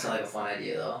 that sounds kind of like a fun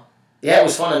idea, though. Yeah, it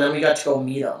was fun, and then we got to go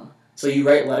meet them. So you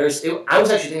write letters. I was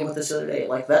actually thinking about this the other day.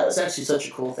 Like, that was actually such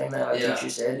a cool thing that our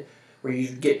teachers did, where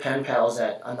you'd get pen pals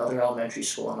at another elementary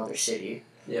school, another city,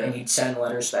 and you'd send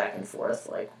letters back and forth,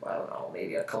 like, I don't know,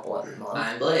 maybe a couple every month.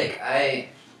 I'm Blake.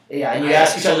 Yeah, and you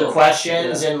ask each other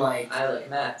questions, and, like... I like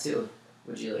math, too.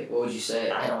 What would you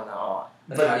say? I don't know.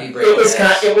 Like, but how do you break it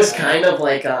was kind of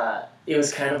like it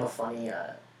was kind of a funny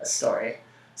a story.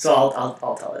 So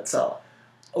I'll tell it. So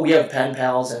we have pen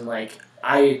pals, and like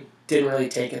I didn't really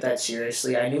take it that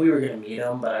seriously. I knew we were gonna meet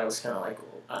them, but I was kind of like,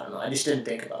 I don't know. I just didn't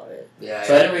think about it. Yeah.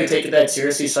 So I didn't really take it that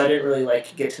seriously. So I didn't really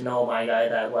like get to know my guy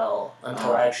that well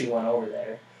until I actually went over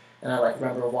there, and I like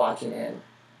remember walking in,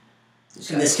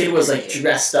 and this kid was like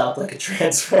dressed up like a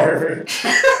transformer.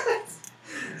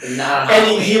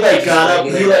 And he like got up.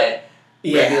 He like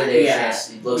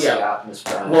He looks like Optimus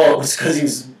Prime. Well, it was because he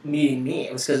was meeting me.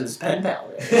 It was because it was pen pal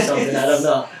or something. I don't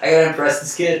know. I gotta impress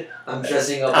this kid. I'm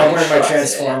dressing up. I'm wearing my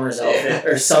Transformers outfit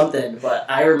or something. But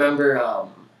I remember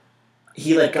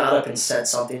he like got up and said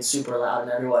something super loud,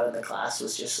 and everyone in the class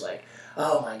was just like,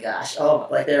 "Oh my gosh!"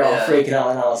 Like they're all freaking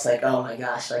out, and I was like, "Oh my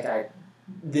gosh!" Like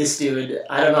this dude.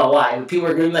 I don't know why, but people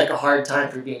were giving me like a hard time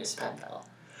for being his pen pal.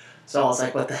 So I was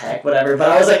like, what the heck, whatever.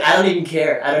 But I was like, I don't even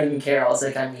care. I was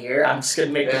like, I'm here. I'm just going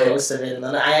to make the most of it. And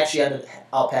then I actually ended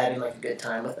up having like a good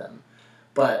time with him.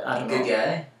 But I don't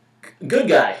know. Good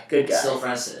guy. Still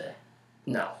friends today?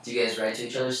 No. Do you guys write to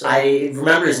each other still? I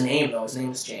remember his name, though. His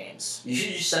name is James. You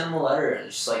should just send him a letter and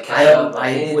just like I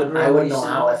wouldn't know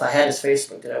how. If I had his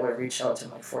Facebook, I would have reached out to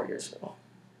him like 4 years ago.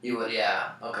 You would,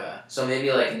 yeah. Okay. So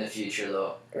maybe like in the future,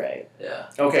 though. Right. Yeah.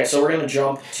 Okay, so we're going to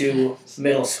jump to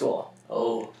middle school.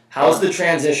 Oh. How's the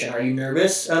transition? Are you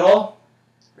nervous at all?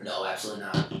 No, absolutely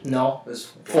not. No? It was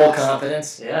full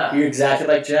confidence? Yeah. You're exactly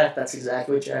like Jack. That's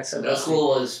exactly what Jack said. Middle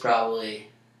school was probably...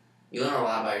 You learn a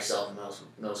lot about yourself in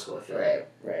middle school, I feel like.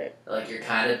 Right. Like, you're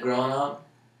kind of growing up.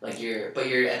 But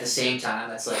you're at the same time,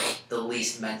 that's like the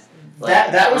least that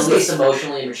was the least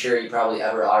emotionally mature you probably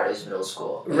ever are is middle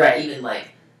school. Like, right. Even like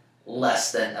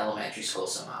less than elementary school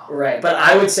somehow. Right. But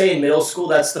I would say in middle school,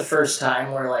 that's the first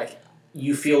time where like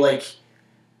you feel like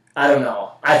I don't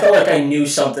know. I felt like I knew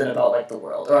something about like the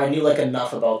world, or I knew like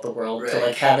enough about the world to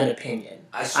like have an opinion.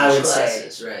 I would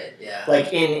classes, say, right? Yeah.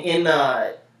 Like in you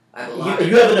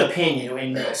have an opinion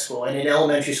in middle school, and in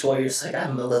elementary school you're just like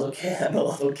I'm a little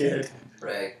kid.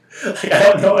 Right. Like I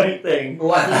don't know anything.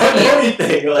 Well, I don't know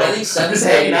anything. Like, I think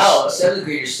seventh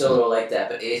grade you're still a little like that,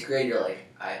 but 8th grade you're like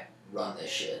I run this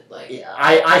shit. Like yeah,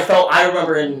 I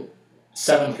remember in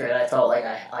 7th grade I felt like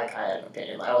I had an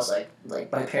opinion. I was like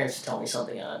my parents would tell me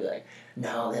something and I'd be like,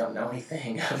 no, they don't know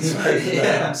anything. I'm sorry.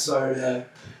 I'm sorry, man.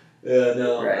 Yeah,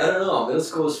 no. Right. I don't know. Middle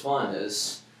school was fun. It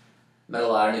was met a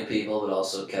lot of new people, but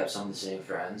also kept some of the same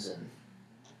friends and.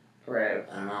 Right.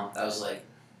 I don't know. That was like.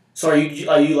 So are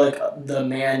you like the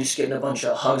man just getting a bunch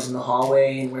of hugs in the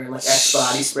hallway and wearing like Axe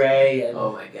body spray and?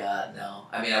 Oh my god, no!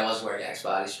 I mean, I was wearing Axe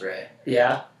body spray.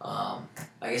 Yeah. I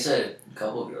guess I had a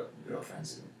couple of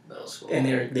girlfriends in middle school. And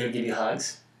they would give you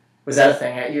hugs. Was that a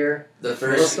thing at your middle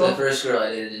school? The first girl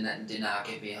I did not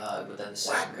give me a hug, but then the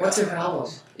second girl. What's her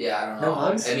problem? Yeah, I don't know. No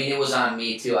hugs? I mean, it was on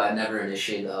me too. I never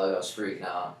initiated the hug. I was freaking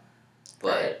out.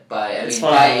 But by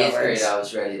 8th grade, I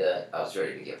was ready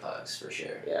to give hugs for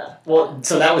sure. Yeah. Well,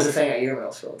 so that was the thing at your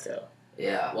middle school too.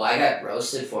 Yeah. Well, I got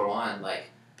roasted for one. Like,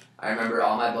 I remember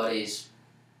all my buddies.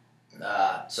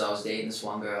 So I was dating this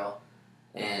one girl,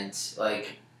 and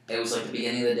like it was like the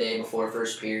beginning of the day before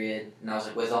first period, and I was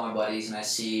like with all my buddies, and I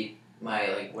see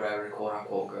my like whatever quote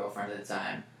unquote girlfriend at the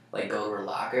time like go to her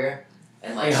locker,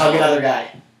 and like hug another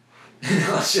guy.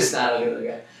 No, it's just not hug another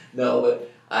guy. No,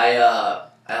 but I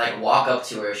like walk up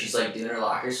to her. She's like doing her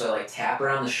locker, so I like tap her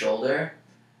on the shoulder,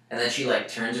 and then she like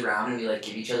turns around and we like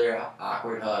give each other an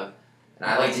awkward hug. And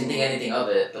I like didn't think anything of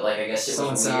it, but like I guess it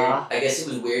was weird. I guess it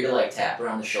was weird to like tap her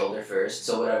on the shoulder first.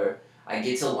 So whatever. I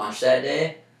get to lunch that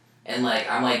day, and like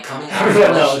I'm like coming out.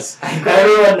 Everyone knows.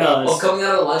 Everyone knows. Well, coming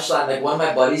out of the lunch line, like one of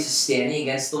my buddies is standing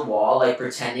against the wall, like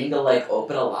pretending to like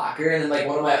open a locker, and then like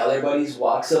one of my other buddies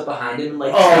walks up behind him and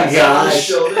like taps him on the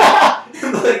shoulder.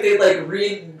 And, like they like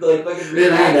fucking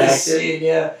reenact the scene.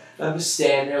 Yeah, I'm just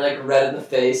standing there like red in the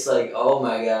face, like oh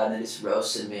my god, and they just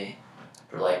roasted me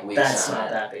for like weeks. That's not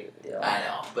that big of a deal. I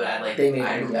know, but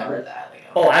I remember that. Like,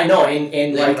 oh, I know,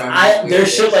 and like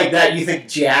there's shit like that.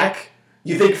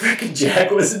 You think freaking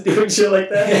Jack wasn't doing shit like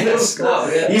that in middle school? No,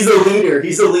 yeah. He's the leader.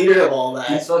 He's the leader of all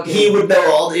that. He would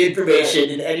know all the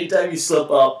information, and anytime you slip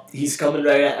up, he's coming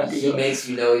right after you. He makes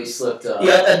you know you slipped up.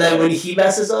 Yeah, and then when he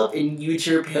messes up and you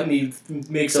chirp him, he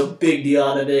makes a big deal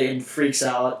out of it and freaks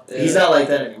out. Yeah. He's not like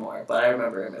that anymore, but I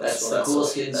remember in middle school. That's the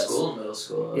coolest kid in school in middle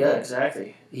school. Yeah,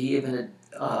 exactly. He even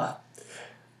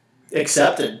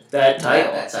accepted that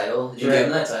title. That title? Did you give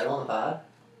him that title on the pod?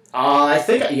 I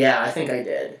think I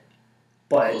did.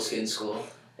 But coolest kid in school.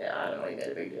 Yeah, I don't know. He made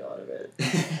a big deal out of it.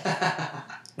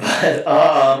 But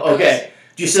okay.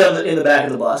 Do you sit in the back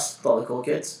of the bus with all the cool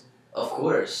kids? Of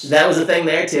course. That was a thing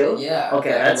there too. Yeah.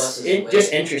 Okay, that's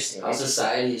just interesting. How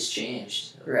society has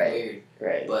changed. Right. Weird.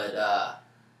 Right. But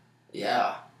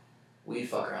yeah, we'd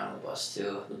fuck around on the bus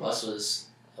too. The bus was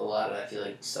a lot of. I feel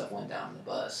like stuff went down on the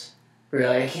bus.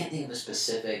 Really? I can't think of a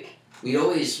specific. We'd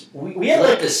always we had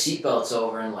like the seatbelts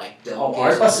over and like don't.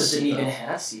 Our buses didn't even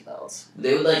have seatbelts.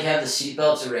 They would like have the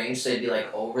seatbelts arranged so they'd be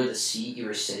like over the seat you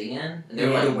were sitting in, and they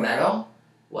were like metal.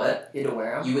 What? You had to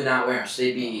wear them? You would not wear them, so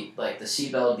they'd be like the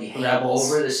seatbelt would be hanging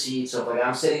over the seat. So if like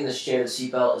I'm sitting in this chair, the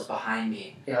seatbelt is behind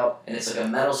me. Yep. And it's like a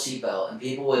metal seatbelt, and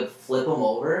people would flip them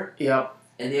over. Yep.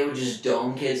 And they would just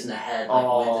dome kids in the head like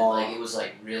with it, like it was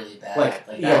like really bad. Like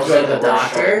that was like the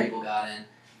doctor. People got in.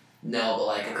 No, but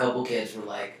like a couple kids were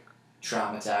like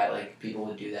traumatized. Like people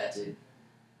would do that to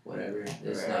whatever.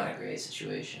 It's not a great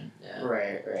situation. Yeah.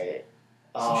 Right.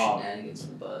 Some shenanigans on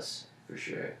the bus for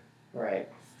sure. Right.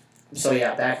 So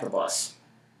yeah, back of the bus.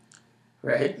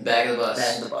 Right. Back of the bus.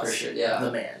 Back of the bus. For sure. Yeah.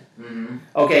 The man. Mm-hmm.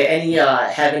 Okay.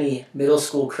 Have any middle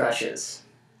school crushes?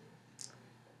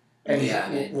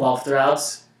 Any love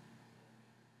throbs?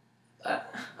 I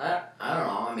don't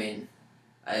know. I mean,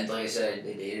 like I said, I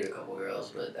dated a couple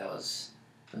girls, but that was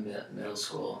middle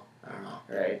school. I don't know.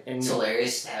 Right. And it's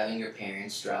hilarious having your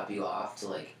parents drop you off to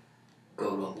like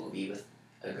go to a movie with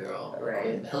a girl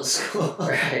in middle school.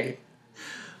 Right.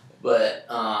 But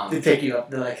they pick you up.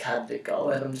 They're like, "How did it go?"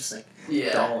 And I'm just like,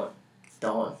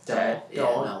 don't, Dad, yeah,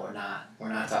 don't. No, we're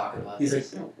not talking about He's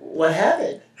this. like, "What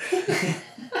happened?"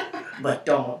 But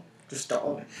don't. Just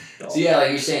don't. So yeah, like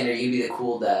you're saying, are you be the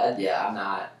cool dad? Yeah, I'm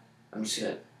not. I'm just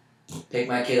gonna pick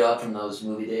my kid up from those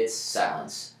movie dates.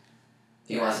 Silence. If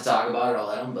he wants to talk about it, I'll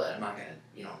let him. But I'm not gonna,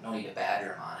 don't need to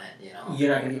badger him on it.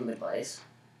 You're not gonna give him advice.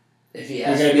 If he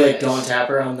you're gonna be like, don't tap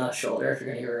her on the shoulder if you're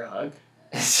gonna give her a hug.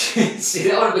 See,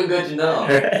 that would have been good to know.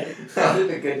 Right. That would have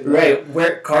been good to know. Right.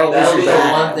 Where Carl? That'll Where's be your the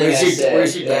dad? one thing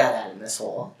Where's your dad at in this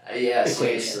whole? Yeah, equation?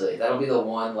 seriously. That'll be the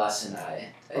one lesson I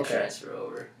Okay. transfer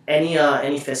over.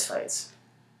 Any fist fights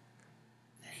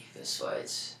Any fist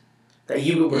fights? that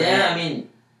you were Yeah, in? I mean,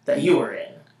 That you were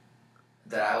in.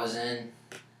 that I was in.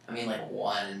 I mean, like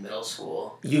one in middle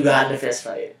school. You got in a fist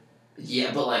fight,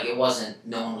 Yeah, but like it wasn't.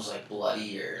 No one was like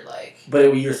bloody or like.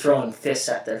 but you're throwing fists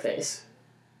at their face.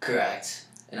 Correct.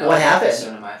 And What happened?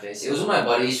 Someone in my face. It was with my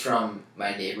buddies from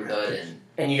my neighborhood, and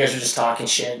And you guys were just talking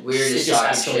shit. we were It just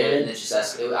talking shit, escalated? and it just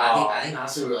escalated. I think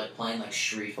honestly we were like playing like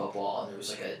street football, and there was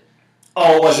like a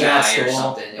Oh, it wasn't at PI or school.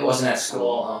 something. It wasn't at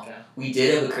school. No. Okay. We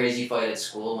did have a crazy fight at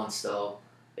school once though.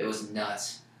 It was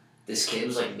nuts. This kid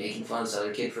was like making fun of this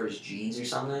other kid for his jeans or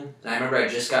something. And I remember I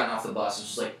had just gotten off the bus. It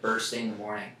was like first thing in the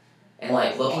morning. And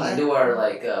like looking into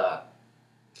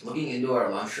our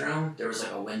lunchroom, there was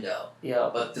like a window. Yeah.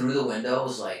 But through the window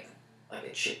was like a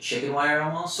chicken wire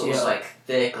almost. So it was like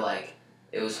thick, like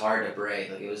it was hard to break.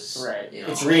 Like it was Right. You know,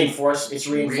 It's reinforced. It's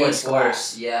reinforced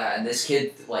glass. Yeah, and this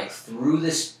kid threw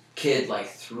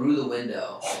the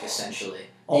window, like essentially.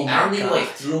 Oh my I don't think he God.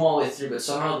 threw him all the way through, but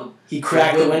somehow He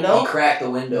cracked the window? He cracked the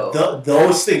window.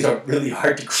 Those things are really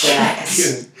hard to crack,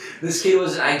 dude. This kid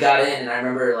was. I got in, and I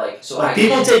remember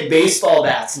People take baseball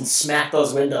bats and smack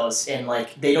those windows, and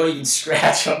like they don't even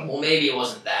scratch them. Well, maybe it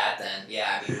wasn't that then.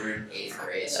 Yeah, I mean we were in 8th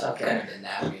grade, so Okay. it couldn't have been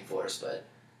that reinforced. But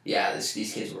yeah,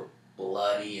 these kids were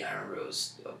bloody, and I remember it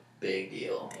was a big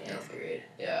deal in 8th grade.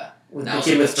 Yeah. With That the was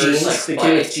kid like with the first, jeans. like, The fight.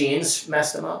 kid with jeans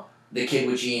messed him up. The kid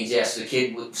with jeans, yes.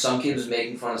 Some kid was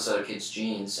making fun of this other kid's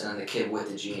jeans, and then the kid with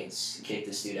the jeans kicked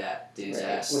this dude's Right.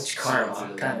 ass. Which through karma,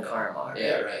 the kind of window. karma. Right?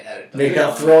 Yeah, right. Had it Maybe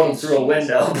not throwing through a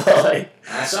window, but like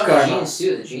And I saw karma. the jeans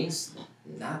too. The jeans,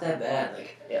 not that bad.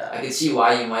 Like yeah. I could see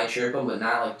why you might chirp him, but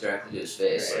not like directly to his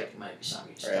face. Right. Like it might be something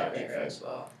you just Right, talk to right, your friends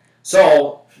about.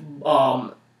 So,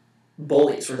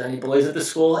 bullies. Were there any bullies at the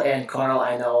school? And Carl,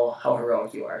 I know how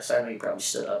heroic you are, so I know you probably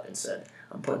stood up and said,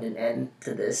 "I'm putting an end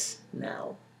to this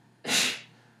now."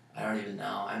 I don't even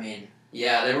know. I mean,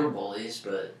 yeah, there were bullies,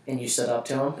 but And you stood up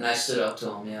to him. and I stood up to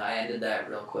them. Yeah, I ended that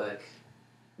real quick.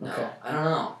 No, Okay. I don't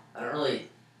know. I don't really.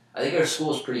 I think our school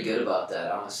was pretty good about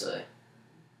that, honestly.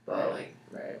 But Right. like,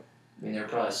 Right. I mean, there were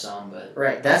probably some, but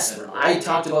Right. That's. Never I bullied.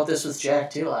 talked about this with Jack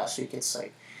too last week. It's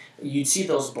like, you'd see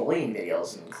those bullying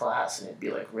videos in class, and it'd be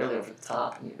like really over the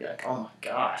top, and you'd be like, "Oh my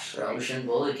gosh!" probably Like, shouldn't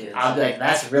bully kids. I'd be like,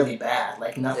 "That's really bad.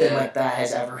 Like nothing Yeah. like that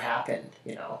has ever happened."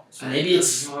 You know. So I maybe think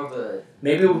it's. more of a.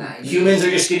 Maybe 90s. humans are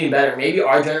just getting better. Maybe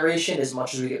our generation, as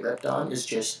much as we get ripped on, is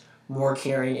just more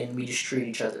caring and we just treat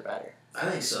each other better. I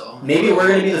think so. Maybe we're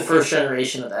gonna be the first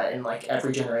generation of that, and like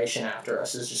every generation after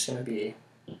us is just gonna be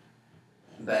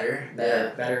better. better,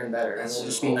 Yeah. better and better, and That's we'll just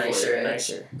just be hopefully, nicer and right?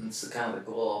 nicer. That's the kind of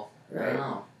the goal. I Right.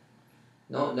 don't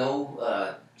know.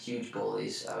 No huge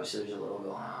bullies. Obviously, there's a little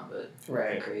going on, but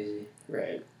Right, nothing crazy.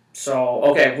 right. So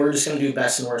okay, we're just gonna do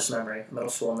best and worst memory, middle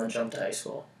school, and then jump to high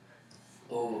school.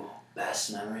 Oh,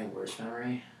 best memory, worst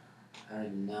memory? I don't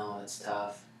even know. That's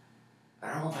tough.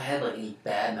 I don't know if I had like any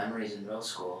bad memories in middle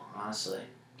school, honestly.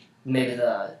 Maybe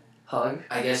the hug.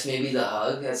 I guess maybe the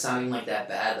hug. That's not even like that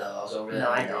bad though. I was over that. No,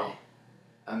 I day. know.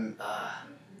 I'm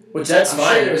Which that's I'm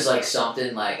fine. sure there was like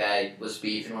something like I was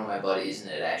beefing one of my buddies and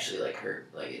it actually like hurt,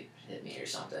 like it hit me or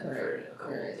something for a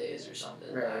couple Right. of days or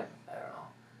something. Right. I don't know.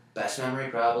 Best memory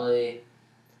probably.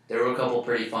 There were a couple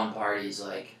pretty fun parties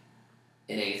like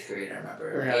in 8th grade. I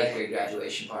remember like, Really? 8th grade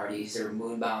graduation parties. There were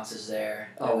moon bounces there.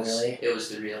 Oh, really? It was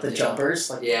the real The deal. jumpers,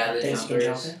 like Yeah, the things you can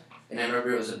jumpers. jump in. And I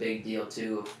remember it was a big deal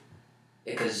too,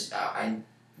 because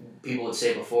people would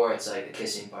say before it's like a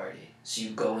kissing party. So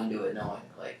you go into it knowing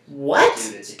like, What?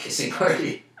 dude, it's a kissing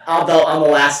party. On the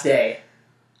last day.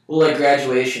 Well, like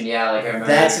graduation, yeah, like I remember.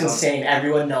 That's going- insane.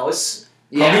 Everyone knows.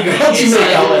 Yeah, How many girls did it's you make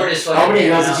like out we were with? just How fucking many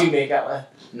hanging girls out. did you make out with?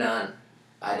 None.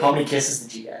 I didn't. How many kisses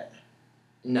did you get?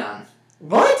 None.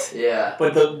 What? Yeah.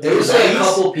 But the There was like a ladies-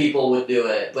 couple people would do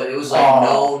it, but it was like Oh.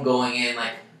 known going in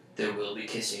like there will be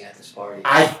kissing at this party.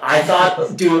 I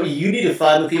thought, dude, you need to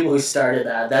find the people who started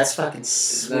that. That's fucking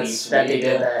sweet, That's that they sweet,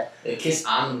 did yeah. that. They kiss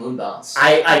on the moon bounce.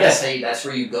 I guess that's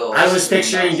where you go. I was It's the moon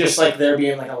picturing bounce. just like there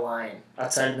being like a line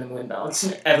outside of the moon bounce,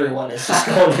 and everyone is just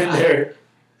going in there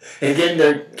and getting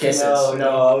their kisses.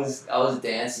 No, I was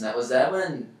dancing. Was that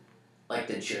when like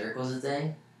the jerk was a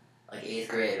thing? Like 8th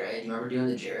grade, right? You remember doing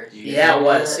the jerk? Did you guys Yeah, ever it do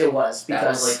was. that? It was That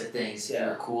because was like the things. If you yeah.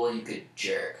 were cool, you could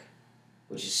jerk,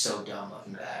 which is so dumb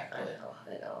looking back. I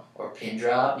But, know. or pin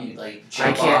drop, you like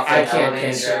jump can't- off I an can't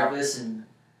elevated pin drop. surface and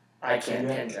I can't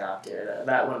pin drop, dude.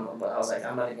 That one, I was like,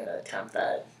 I'm not even gonna attempt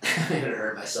that. I'm gonna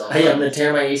hurt myself. Hey, I'm gonna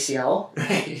tear my ACL.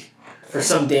 Right. for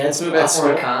some dance move A at lot school.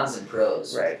 more cons than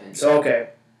pros. Right. So okay,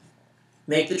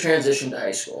 make the transition to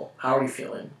high school. How are you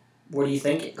feeling? What are you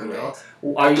thinking? You know,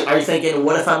 are you thinking,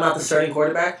 what if I'm not the starting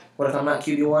quarterback? What if I'm not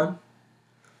QB1?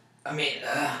 I mean,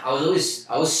 I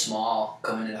was small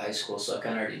coming into high school, so I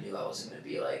kind of already knew I wasn't going to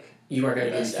be like You weren't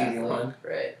going the to be best the athlete, QB1.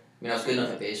 right? I mean, I was good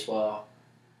enough at baseball.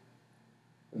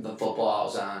 The football, I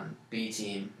was on B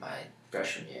team my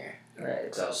freshman year Right.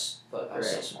 because I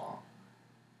was so small.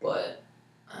 But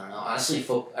I don't know. Honestly,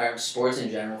 sports in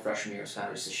general, freshman year was kind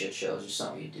of just a shit show. It was just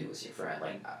something you do with your friend.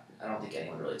 Like I don't think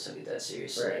anyone really took it that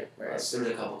seriously. Right. There was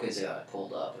a couple kids that got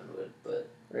pulled up and would, but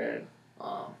Right.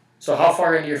 um. So how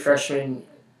far into your freshman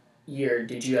year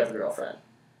did you have a girlfriend?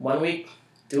 1 week?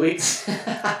 2 weeks?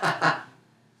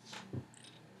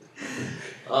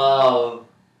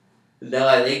 No,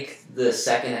 I think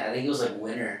it was like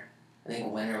winter. I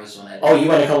think winter was when I. Oh, you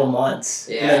went a couple months.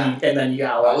 Yeah. And then you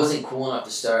got I wasn't cool enough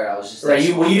to start. I was just. Right.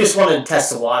 You just wanted to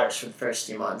test the waters for the first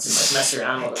 2 months and like mess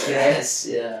around with it. Yes.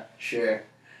 Yeah. Sure.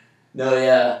 No.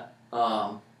 Yeah.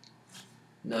 No.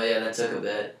 Yeah. That took a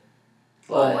bit.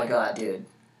 Oh my god, dude!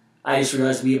 I just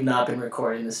realized we have not been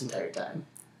recording this entire time.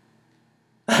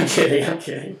 I'm kidding.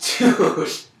 Dude.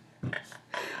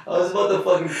 I was about to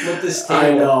fucking flip this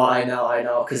table. I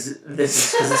know. Because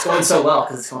it's going so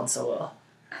well.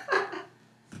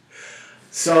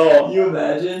 So can you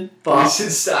imagine? I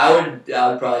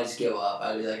would probably just give up.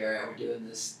 I'd be like, all right, we're doing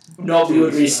this. No, we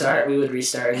would restart. We would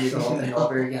restart and do the whole thing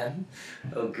over again.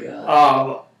 Oh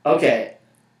god. Okay.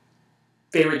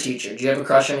 Favorite teacher? Do you have a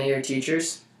crush on any of your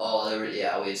teachers? Oh, we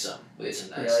had some nice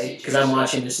really? teachers. Because I'm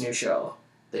watching this new show.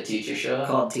 The teacher show?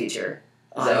 Called Teacher.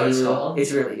 Is that what it's called?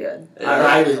 It's really good.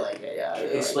 I really like it, yeah.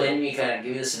 Explain to me, give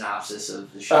me the synopsis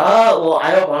of the show. Well,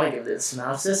 I don't want to give the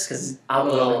synopsis because I'm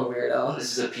a little weirdo.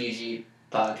 This is a PG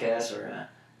podcast or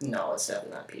No, it's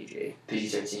definitely not PG.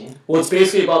 PG-13? Well, it's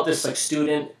basically about this like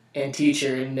student and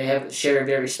teacher, and they share a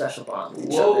very special bond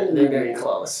with each other. They're very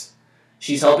close.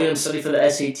 She's helping him study for the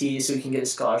SAT so he can get a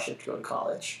scholarship to go to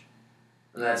college.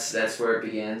 And that's where it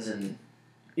begins, and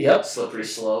yep, slippery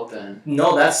slope, and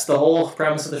no, that's the whole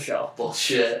premise of the show.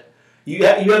 Bullshit. You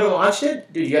haven't watched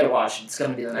it, dude? You gotta watch it. It's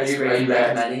gonna be the next. Are you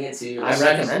recommending it to your listeners?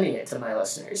 I'm recommending it to my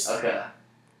listeners. Okay.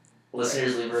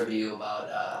 Listeners, leave a review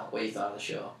about what you thought of the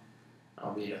show.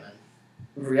 I'll read them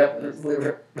in.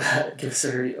 Yep. Give us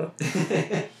a review.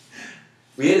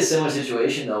 We had a similar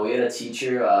situation though. We had a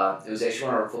teacher. It was actually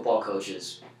one of our football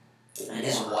coaches, and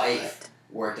his wife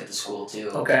worked at the school too.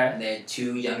 Okay. And they had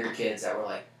 2 younger kids that were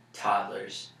like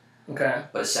toddlers. Okay.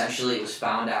 But essentially, it was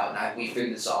found out, and we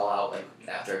figured this all out like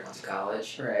after I went to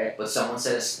college. Right. But someone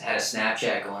had a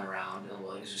Snapchat going around, and it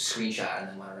was a screenshot, and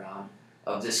then went around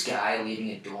of this guy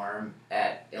leaving a dorm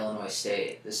at Illinois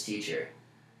State. This teacher.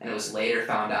 And it was later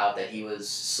found out that he was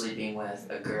sleeping with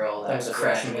a girl that was a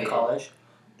freshman in college.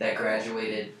 That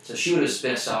graduated. So she would have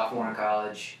been a sophomore in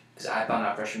college, because I found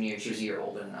out freshman year, she was a year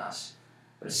older than us.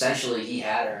 But essentially, he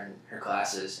had her in her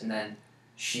classes, and then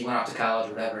she went off to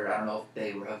college or whatever. I don't know if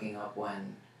they were hooking up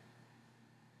when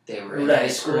they were in high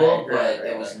school, but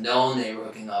it was known they were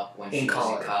hooking up when she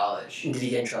was in college. Did he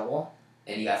get in trouble?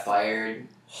 And he got fired.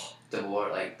 The whole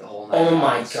night. Oh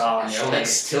my gosh! And they're like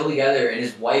still together, and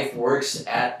his wife works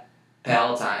at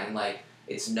Palatine, and like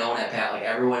it's known at like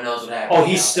everyone knows what happened. Oh,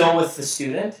 he's still with the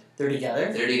student? They're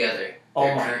together? They're together. Oh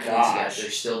they're my gosh. Together.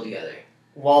 They're still together.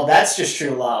 Well, that's just true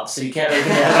love, so you can't really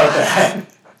get about that.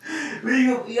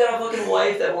 You got a fucking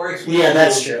wife that works with Yeah,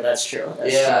 that's true. That's true.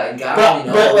 And God only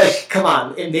knows. But like, come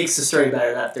on, it makes the story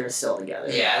better that they're still together.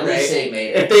 Yeah, at least they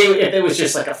made it. If it was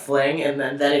just like a fling, and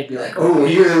then it'd be like, oh,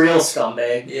 you're a real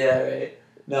scumbag. Yeah, right.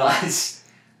 No, it's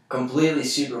completely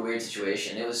super weird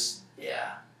situation. It was,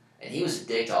 yeah. And he was a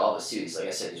dick to all of us, too. He's, like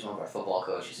I said, he's one of our football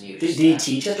coaches. And he was Did he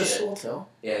teach at the school, too?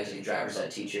 Yeah, he was like a driver's ed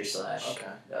teacher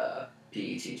 /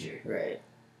 PE teacher. Right.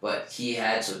 But he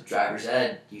had, so driver's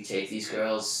ed, you take these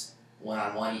girls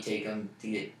one-on-one, you take them to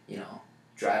get,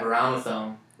 drive around with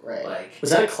them. Right. Like,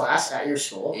 was that a class at your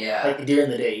school? Yeah. Like, during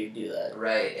the day you'd do that?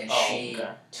 Right, and she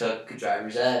took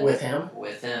driver's ed. With him?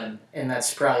 With him. And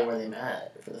that's probably where they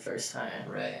met for the first time.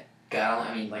 Right.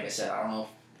 Like I said, I don't know.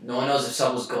 No one knows if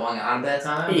something was going on at that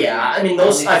time. Yeah, I mean,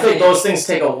 I think those things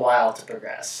take a while to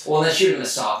progress. Well, then she would have been a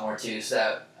sophomore, too, so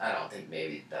that, I don't think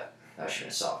maybe that should have been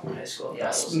a sophomore in high school.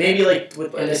 Yes, maybe, like,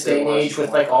 in this day and age, with,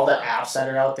 like, all the apps that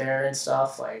are out there and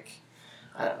stuff, like,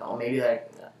 I don't know, maybe, like,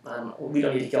 we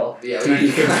don't need to go. Yeah, we don't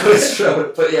need to go down this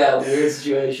road. But, yeah, weird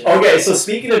situation. Okay, so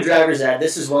speaking of driver's ed,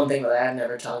 this is one thing that I have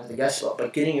never talked to the guests about,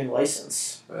 but getting your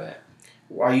license. Right.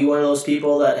 are you one of those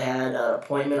people that had an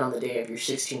appointment on the day of your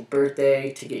 16th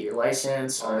birthday to get your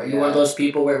license? Or are you one of those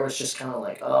people where it was just kind of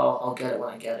like, oh, I'll get it when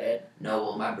I get it? No,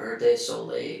 well, my birthday's so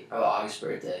late. Oh, August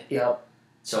birthday. Yep.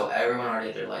 So everyone already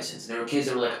had their license. There were kids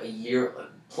that were like a year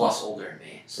plus older than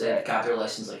me. So they got their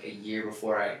license like a year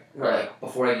before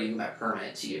before I did my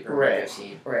permit to get permit at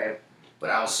 15. Right. But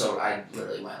I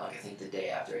literally went like I think the day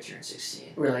after I turned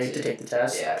 16. Really? To take the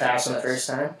test? Yeah. Pass on the first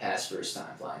time? Pass first time,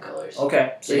 flying colors.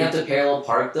 Okay. So you have to parallel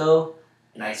park though,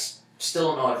 and I still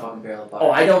don't know how to fucking parallel park.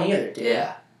 Oh, I don't either, dude.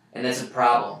 Yeah. And that's a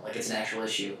problem. Like, it's an actual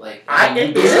issue. Like,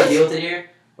 you deal with it here?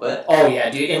 What? Oh, yeah,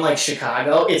 dude. In, like,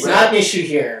 Chicago, it's not an issue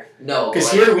here. No.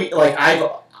 Because here,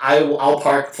 I'll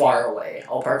park far away.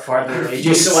 I'll park farther away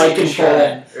just so I can pull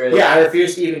in. Really? Yeah, I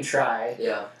refuse to even try.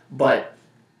 Yeah. But,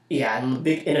 yeah,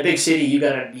 in a big city, you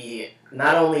gotta be,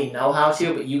 not only know how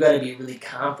to, but you gotta be really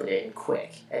confident and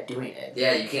quick at doing it.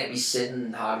 Yeah, you can't be sitting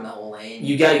and hogging the whole lane.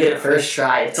 You gotta get it first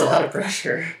try. It's a lot of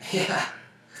pressure. Yeah.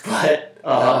 But,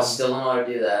 no, I still don't know how to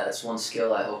do that. That's one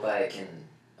skill I hope I can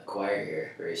acquire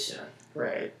here very soon.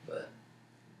 Right. But.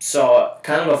 So,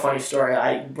 kind of a funny story.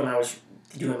 When I was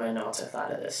doing my notes, I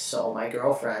thought of this. So, my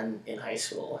girlfriend in high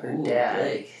school,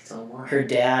 her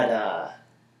dad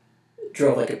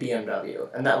drove like a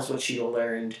BMW, and that was what she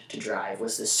learned to drive,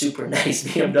 was this super nice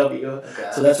BMW.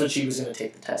 Okay. So that's what she was going to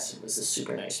take the test in, was this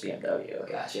super nice BMW.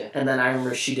 Gotcha. And then I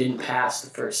remember she didn't pass the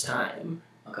first time.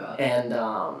 Okay. And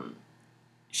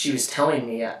she was telling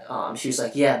me, she was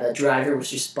like, yeah, the driver was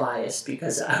just biased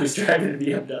because I was driving a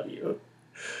BMW.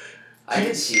 I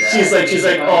can see that.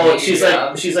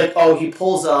 She's like, oh, he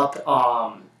pulls up,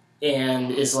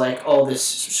 and is like, oh, this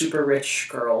super rich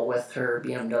girl with her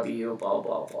BMW, blah,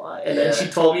 blah, blah. And then she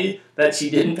told me that she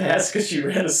didn't pass because she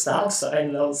ran a stop sign,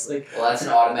 and I was like... Well, that's an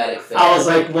automatic thing. I was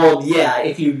like, well, yeah,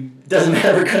 doesn't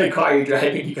matter what kind of car you're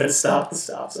driving, you gotta stop the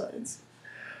stop signs.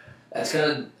 That's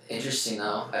kind of interesting,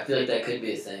 though. I feel like that could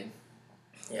be a thing.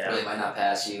 Yeah. Really might not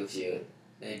pass you if you...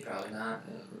 Maybe probably not.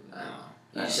 I don't know.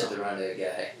 You just have to run to a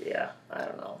guy. Yeah, I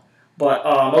don't know. But,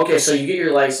 okay, so you get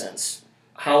your license.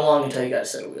 How long until you got a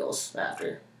set of wheels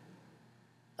after?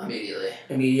 Immediately.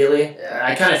 Immediately? Yeah.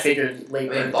 I kind of figured late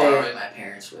birthday. Borrowing my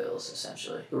parents' wheels,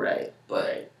 essentially. Right.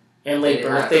 But and late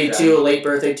birthday too,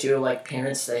 like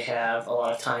parents, they have a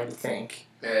lot of time to think.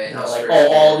 Right. You know, like,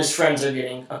 all of his friends are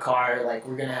getting a car, like,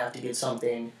 we're going to have to get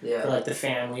something for, like, the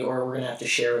family, or we're going to have to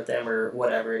share with them, or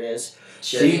whatever it is.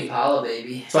 Chevy Impala,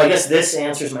 baby. So I guess this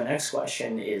answers my next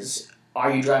question is,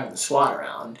 are you driving the squad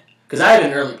around? Because I had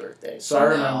an early birthday, so I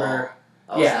remember...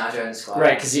 I was not driving the squad.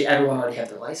 Right, because everyone already had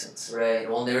their license. Right.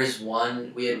 Well,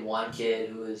 we had one kid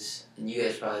who was, and you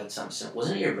guys probably had something similar.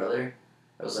 Wasn't it your brother?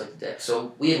 That was like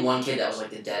so we had one kid that was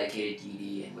like the dedicated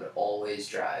DD and would always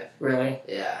drive. Really?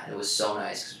 Yeah, and it was so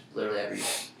nice because literally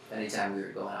anytime we were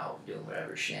going out doing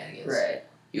whatever shenanigans, right,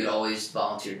 you would always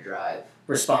volunteer to drive.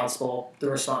 The responsible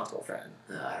friend.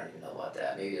 I don't even know about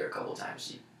that. Maybe there were a couple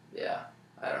times.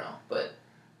 I don't know, but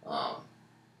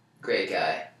great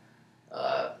guy.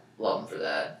 Love him for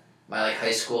that. My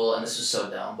high school, and this was so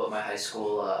dumb, but my high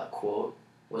school quote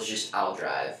was just "I'll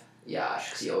drive Yash"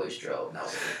 because he always drove, and that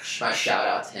was my shout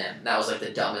out to him. And that was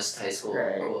the dumbest high school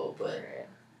quote, but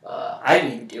I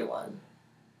didn't even do one.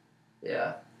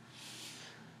 Yeah.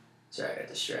 Sorry, I got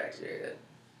distracted. You're good.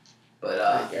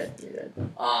 But You're good.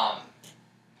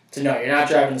 So no, you're not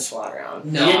driving the squad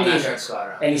around. No, I'm not driving the squad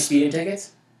around. Any speeding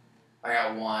tickets? I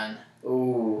got one.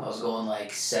 Ooh. I was going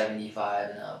 75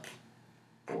 and up.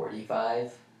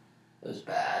 45. It was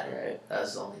bad. Right. That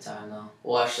was the only time though.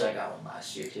 Well, actually, I got one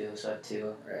last year too, so I have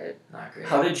two. Right. Not great.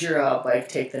 How did your bike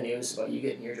take the news about you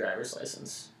getting your driver's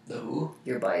license? The who?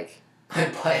 Your bike. My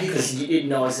bike? Because it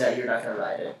knows that you're not going to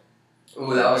ride it.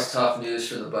 Ooh, that was tough news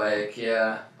for the bike,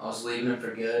 yeah. I was leaving it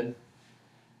for good.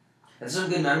 Had some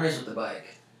good memories with the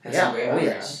bike. Had some great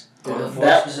memories. Yeah. Going to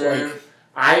Forest Preserve.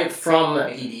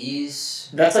 Mickey D's.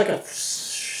 That's like a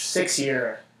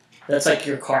 6-year... That's like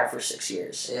your car for 6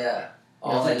 years. Yeah.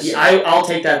 I'll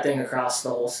take that thing across the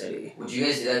whole city. Would you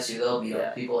guys do that too, though? Be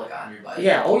people on your bike?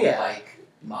 Yeah, Bike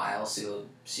miles to go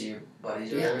see your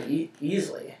buddies or whatever?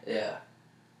 Easily. Yeah.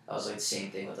 That was the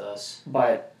same thing with us.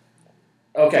 But,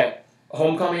 okay.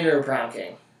 Homecoming or prom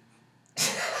king?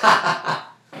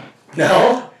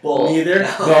 No? Both. Neither?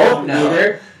 No,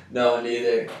 neither? No,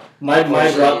 neither.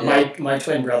 My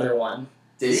twin brother won.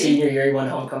 Did he? Senior year, he won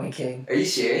homecoming king. Are you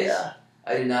serious? Yeah.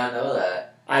 I did not know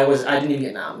that. I didn't even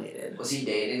get nominated. Was he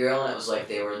dating a girl and it was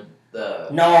they were the...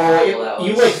 No,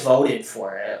 you voted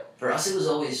for it. For us, it was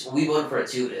always... We voted for it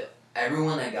too, but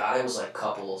everyone that got it was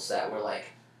couples that were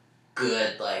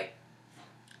good,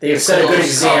 They set a good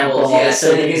example. Yeah,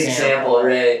 set a good example,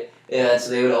 right. Yeah,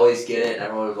 so they would always get it, and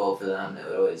everyone would vote for them. They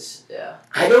would always, yeah.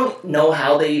 I don't know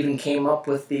how they even came up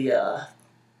with the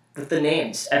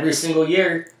names every single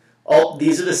year. Oh,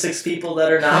 these are the 6 people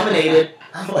that are nominated.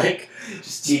 I'm like,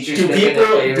 just teachers.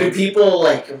 Do people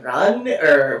like run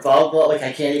or blah blah? Like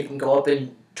I can't even go up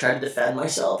and try to defend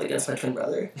myself against my twin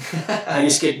brother. I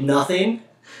just get nothing.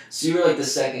 So you were like the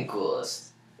second coolest.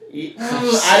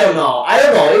 I don't know.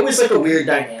 It was like a weird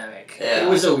dynamic. Yeah. It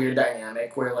was a weird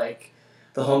dynamic where like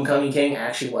the homecoming king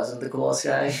actually wasn't the coolest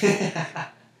guy.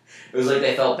 It was like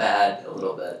they felt bad a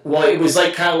little bit. Well, it was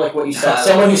like kind of like what you said.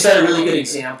 Someone who set a really good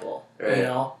example. Right. You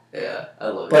know. Yeah, I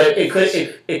love it. But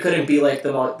it couldn't be like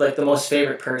the most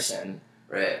favorite person.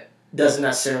 Right. Doesn't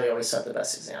necessarily always set the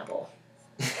best example.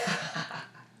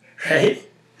 Right?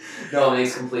 No, it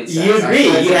makes complete sense. You agree.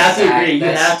 You have to agree. You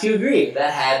have to agree.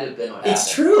 That had to have been what happened.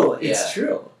 It's true. Yeah. It's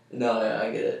true. No, yeah,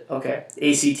 I get it. Okay.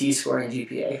 ACT score and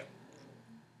GPA.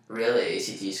 Really?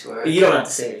 ACT score? You don't have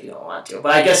to say it if you don't want to.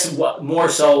 But I guess more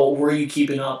so, were you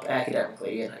keeping up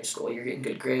academically in high school? You're getting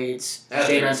good grades.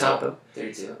 Staying on top of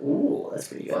 32. Ooh, that's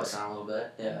pretty good. Flex on a little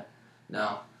bit. Yeah.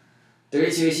 No.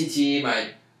 32 ACT, my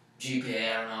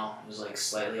GPA, I don't know, it was like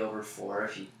slightly over 4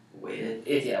 if you weighted.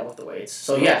 With the weights.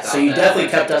 So yeah, so you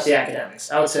definitely kept up the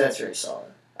academics. I would say that's very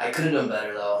solid. I could have done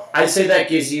better though. I'd say that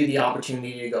gives you the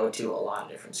opportunity to go to a lot of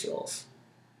different schools.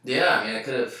 Yeah, I mean,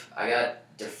 I got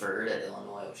deferred at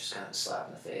Illinois, which is kind of a slap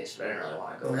in the face, but I didn't really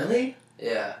want to go. Really?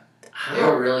 Yeah. How? They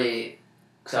were really,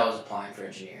 because I was applying for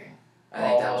engineering. I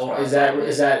think that was probably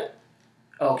is that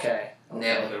okay? And they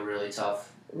have like a really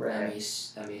tough right.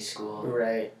 ME school.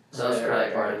 Right. So that was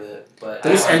probably part of it. But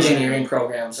those engineering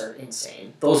programs are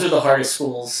insane. Those are the hardest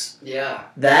schools. Yeah.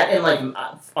 That and like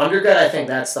undergrad, I think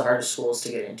that's the hardest schools to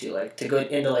get into. Like to go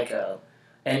into like a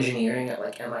engineering at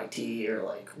like MIT or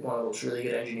like one of those really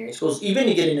good engineering schools. Even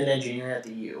to get into an engineering at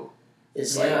the U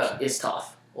is is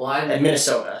tough. Well, I'm at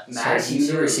Minnesota.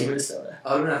 University of Minnesota.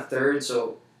 I would have been a third,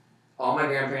 so all my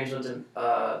grandparents went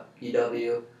to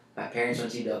UW. My parents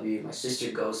went to UW. My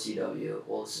sister goes to UW.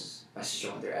 Well, my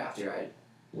sister went there after I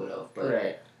would have, but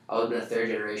right. I would have been a third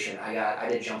generation. I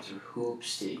did jump through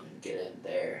hoops to even get in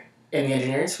there. In the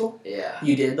engineering school? Yeah.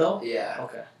 You did though? Yeah.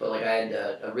 Okay. But like I had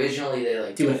to, originally they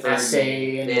like do an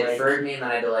essay and they deferred me and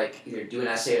then I had to like either do an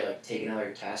essay or like take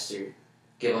another test or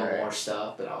give them more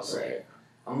stuff. But I was like,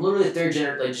 I'm literally a third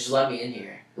generation. Like just let me in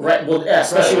here. Right. Well, yeah,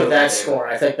 especially with that score,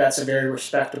 I think that's a very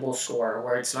respectable score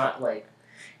where it's not like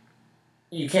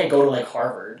you can't go to like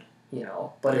Harvard, you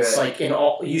know, but it's like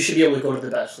you should be able to go to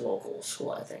the best local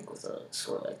school. I think with a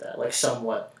score like that, like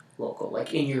somewhat local,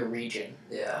 like in your region.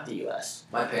 Yeah. The U.S.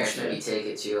 My parents made me take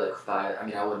it too, like 5. I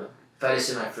mean, I wouldn't. If I just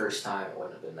did my first time, it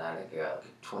wouldn't have been that. I think I got like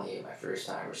a 28 my first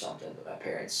time or something. But my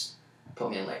parents put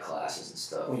me in like classes and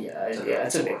stuff. Well, yeah,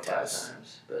 it's a big test.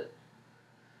 Times, but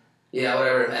yeah,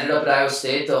 whatever. Ended up at Iowa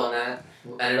State though, and that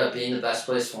ended up being the best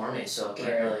place for me. So I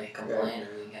can't really complain.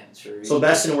 Everything happens for a reason. So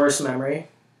best and worst memory?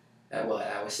 At what,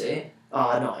 Iowa State? No,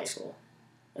 high school.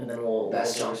 And then we'll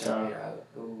jump down.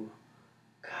 Ooh,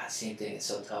 God, same thing. It's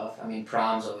so tough. I mean,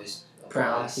 prom's always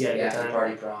Proms, yeah, after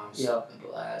party proms. Yep. A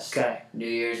blast. Okay. New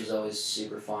Year's was always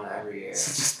super fun every year. It's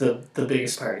just the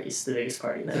biggest parties, the biggest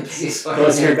party nights. Party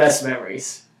Those are your best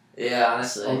memories. Yeah,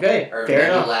 honestly. Okay, or fair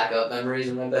enough. Lack of memories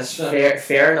of my best friend.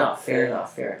 Fair enough.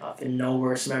 And no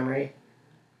worse memory.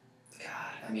 God,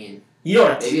 I mean, you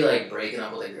don't have maybe like breaking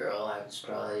up with a girl. I was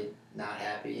probably not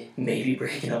happy. Maybe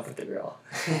breaking up with the girl.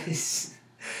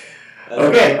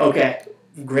 Okay.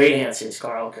 Great answers,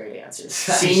 Carl. Great answers.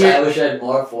 Senior. I wish I had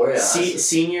more for you.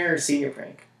 Senior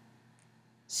prank.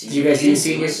 Did you guys do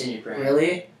senior prank?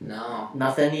 Really? No.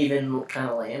 Nothing even kind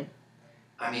of lame?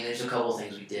 I mean, there's a couple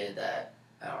things we did that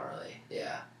I don't really,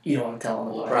 yeah. You don't want to tell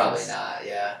them Well, about probably not,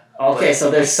 yeah. Okay, but so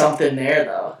there's something there,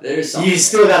 though. There's something. You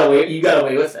still got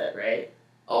away with it, right?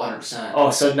 Oh, 100%.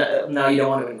 Oh, so now you don't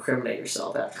want to incriminate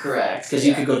yourself after. Correct. Because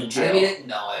you could go to jail. I mean,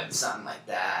 it was something like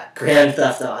that. Grand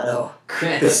Theft Auto.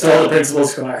 Grand They stole the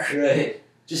principal's car. Right.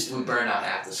 Just we burned out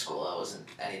half the school. That wasn't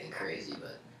anything crazy,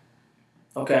 but.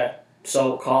 Okay,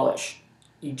 so college.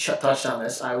 You touched on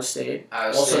this. Iowa State.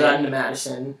 Also got into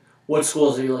Madison. What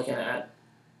schools are you looking at?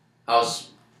 I was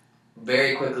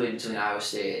very quickly between Iowa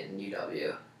State and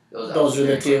UW. Those were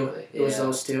the two. Quickly. It was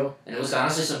those two. And it was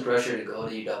honestly some pressure to go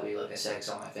to UW, like I said, because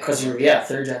all my family. Because you're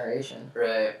third generation.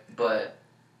 Right, but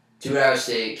to Iowa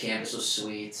State campus was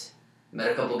sweet.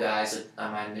 Met a couple guys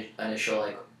on my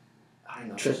initial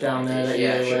trip down there.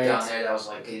 Down there that was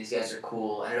like, hey, these guys are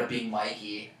cool. Ended up being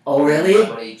Mikey. Oh really? My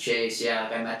buddy Chase, yeah,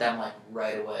 I met them like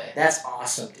right away. That's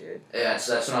awesome, dude. Yeah,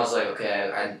 so that's when I was like,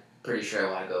 okay, I'm pretty sure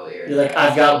I want to go here. You're like,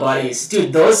 I've got buddies,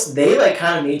 dude. They like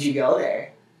kind of made you go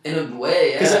there. In a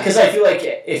way, yeah. Because I feel like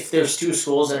if there's two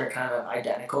schools that are kind of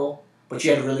identical, but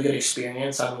you had a really good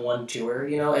experience on one tour,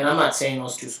 you know, and I'm not saying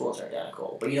those two schools are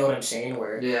identical, but you know what I'm saying,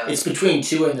 where it's between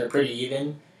two and they're pretty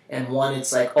even, and one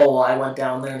it's like, oh, well, I went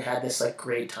down there and had this like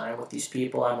great time with these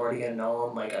people, I'm already gonna know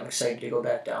them, like I'm excited to go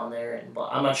back down there, and but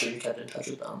I'm not sure you kept in touch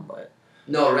with them, but.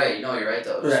 No, right. No, you're right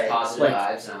though. Just positive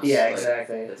vibes. And I was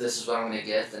exactly. If this is what I'm gonna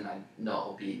get, then I know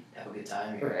I'll have a good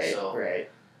time here. Right. So, right.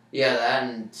 Yeah, that,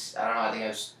 and I don't know. I think I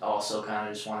was also kind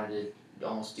of just wanted to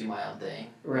almost do my own thing.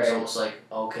 Right. It was almost like,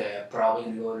 okay, I'm probably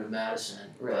gonna go to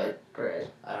Madison. Right.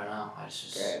 I don't know. I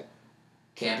just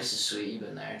campus is sweet. You've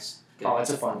been there. It's good. Oh, it's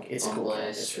a cool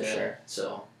campus for sure.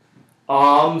 So.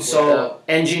 So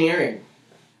engineering.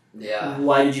 Yeah.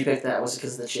 Why did you pick that? Was it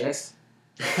because of the chicks?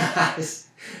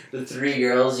 The 3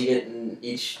 girls you get in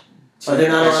each. Are there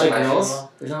not a lot of girls?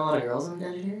 There's not a lot of girls in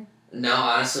engineering? No,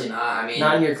 honestly not. I mean.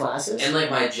 Not in your classes? And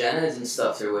like my Jennas and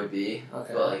stuff there would be.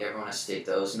 Okay. But like everyone has to take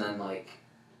those, and then like.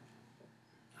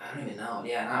 I don't even know.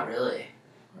 Yeah, not really.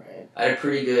 Right. I had a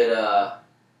pretty good.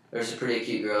 There was a pretty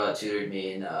cute girl that tutored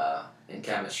me in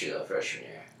chemistry though freshman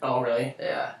year. Oh really?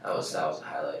 Yeah, that was a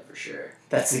highlight for sure.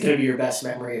 That's gonna be your best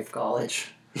memory of college.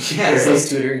 Yeah. Those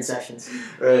tutoring sessions.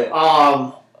 Right.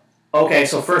 Okay,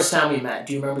 so first time we met.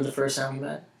 Do you remember the first time we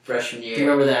met? Freshman year. Do you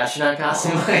remember the astronaut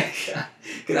costume? Oh my god.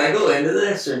 Can I go into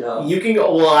this or no? You can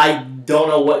go. Well, I don't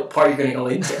know what part you're gonna go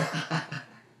into.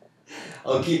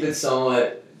 I'll keep it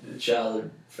somewhat child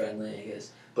friendly, I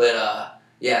guess. But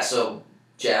yeah, so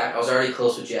Jack, I was already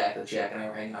close with Jack. Like Jack and I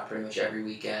were hanging out pretty much every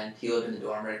weekend. He lived in the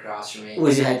dorm right across from me.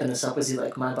 Was he hyping us up? Was he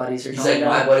like, my buddies are coming? He's like,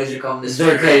 my buddies are coming this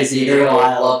They're crazy. They're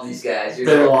wild. Love these guys.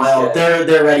 They're wild.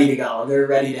 They're ready to go. They're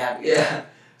ready to have you. Yeah.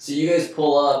 So you guys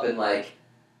pull up and like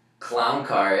clown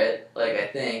car it. Like I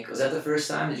think was that the first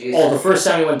time? Did you guys? Oh, the first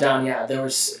time we went down, yeah, there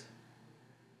was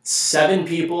 7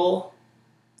 people.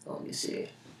 Oh, let me see.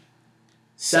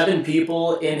 7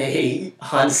 people in a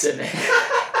Honda Civic.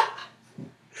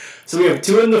 So we have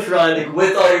 2 in the front. Like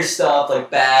with all your stuff,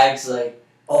 like bags, like.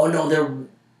 Oh no,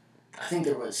 I think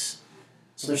there was.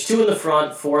 So there's 2 in the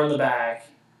front, 4 in the back,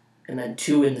 and then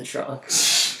 2 in the trunk.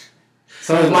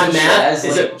 So is my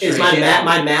math?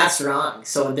 My math's wrong?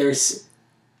 So there's,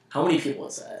 how many people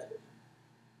is that?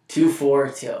 2, 4,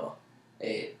 2.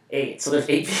 8. So there's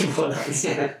 8 people in us.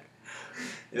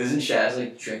 Isn't Shaz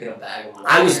like drinking a bag of wine?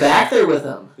 I was back there with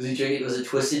him. Was he drinking? Was it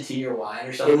Twisted Tea or wine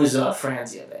or something? It was a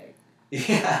Franzia bag.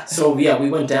 Yeah. So yeah, we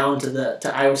went down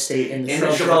to Iowa State in the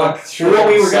trunk. Well, what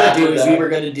we were gonna do is we were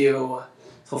gonna do.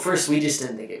 So first, we just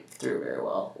didn't think it through very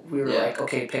well. We were like,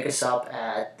 okay, pick us up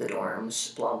at the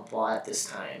dorms, blah blah blah, at this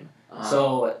time.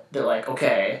 So they're like,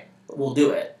 okay, we'll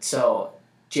do it. So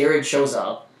Jared shows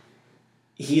up.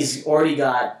 He's already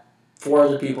got 4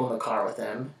 other people in the car with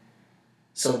him.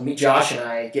 So me, Josh, and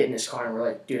I get in his car and we're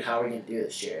like, dude, how are we gonna do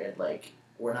this, Jared? Like,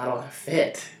 we're not on a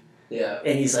fit. Yeah.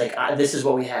 And he's like, this is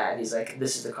what we had. He's like,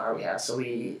 this is the car we have. So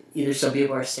either some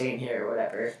people are staying here or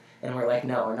whatever. And we're like,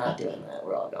 no, we're not doing that.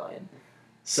 We're all going.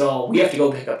 So we have to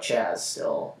go pick up Chaz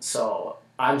still. So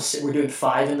we're doing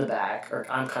 5 in the back, or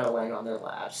I'm kind of laying on their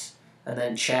laps. And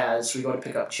then Chaz, we go to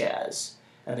pick up Chaz.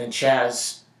 And then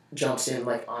Chaz jumps in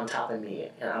like on top of me.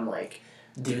 And I'm like,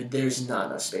 dude, there's not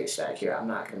enough space back here. I'm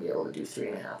not going to be able to do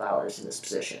 3.5 hours in this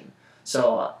position.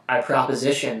 So I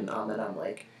proposition and I'm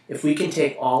like, if we can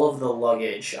take all of the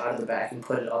luggage out of the back and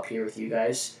put it up here with you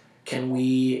guys, can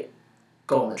we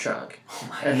go in the trunk?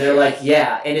 And they're like,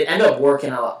 yeah. And it ended up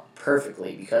working out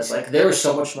perfectly because like there was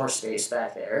so much more space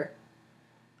back there.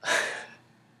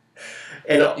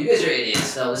 And you guys are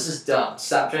idiots. No, this is dumb.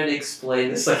 Stop trying to explain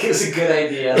this like it was a good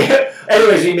idea.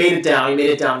 Anyways, we made it down. We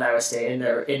made it down to Iowa State,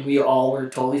 and we all were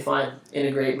totally fine, in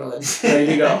a great mood, ready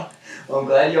to go. Well, I'm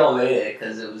glad you all made it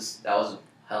because that was a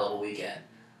hell of a weekend.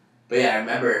 But yeah, I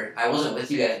remember I wasn't with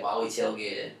you guys while we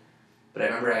tailgated, but I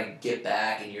remember I get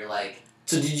back and you're like.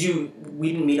 So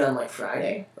we didn't meet on like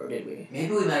Friday, or did we?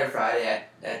 Maybe we met on Friday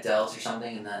at Del's or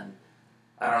something, and then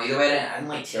I don't know. Either way, I didn't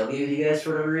like tailgate with you guys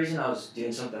for whatever reason. I was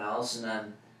doing something else, and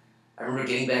then I remember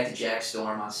getting back to Jack's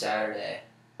dorm on Saturday,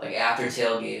 like after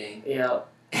tailgating. Yeah.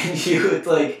 And you had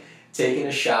like taken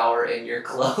a shower in your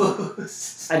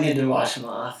clothes. I needed to wash them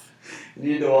off. You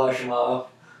needed to wash them off.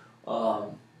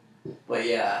 But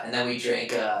yeah, and then we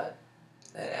drank that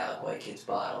Alec White Kid's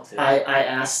bottle too. I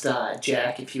asked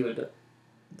Jack if he would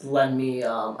lend me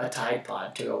a Tide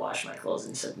Pod to go wash my clothes,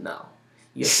 and he said no.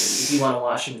 If you want to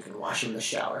wash them, you can wash them in the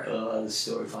shower. The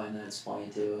story behind that's funny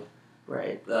too.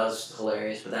 Right. That was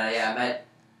hilarious. But then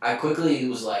I quickly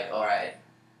was like, all right,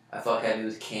 I fuck heavy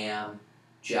with Cam,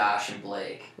 Josh, and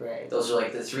Blake. Right. Those are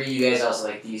like the 3 you guys. I was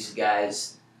like, these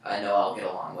guys I know I'll get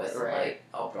along with. Right. Like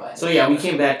I'll probably. So yeah, we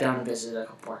came back down and visited a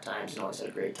couple more times and always had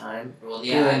a great time. Well,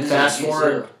 yeah. And fast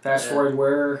forward,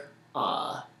 we're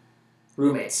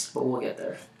roommates, but we'll get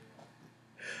there.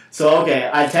 So okay,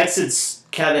 I texted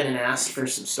Kevin and asked for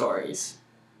some stories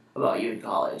about you in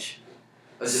college.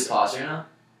 Was it pause right now?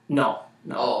 No.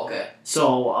 Oh, okay.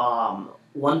 So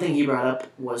one thing he brought up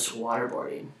was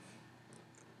waterboarding.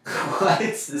 What?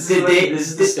 This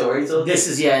is the story told you? This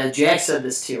is, Jack said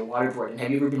this too, waterboarding.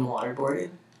 Have you ever been waterboarded?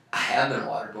 I have been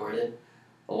waterboarded.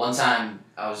 But one time,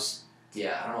 I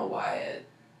don't know why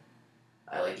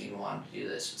I like even wanted to do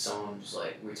this, but someone was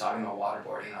like, we were talking about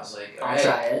waterboarding, and I was like, I'll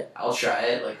try it. I'll try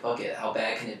it, like, fuck it, how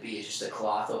bad can it be? It's just a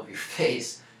cloth over your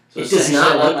face. So it does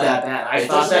not look that bad. I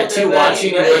thought that too,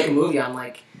 watching it like a movie. I'm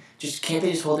like, can't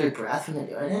they just hold their breath when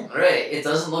they're doing it? Right, it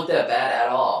doesn't look that bad at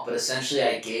all, but essentially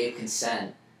I gave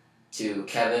consent to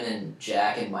Kevin and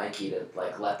Jack and Mikey to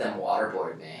like let them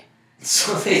waterboard me.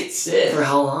 So they did. For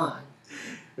how long?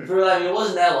 It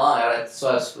wasn't that long.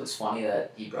 So it's funny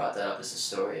that he brought that up as a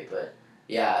story, but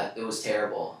yeah, it was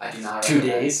terrible. I do not. 2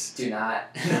 days. Do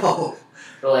not. No.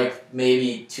 For like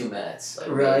maybe 2 minutes. Like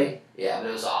really? Maybe. Yeah, but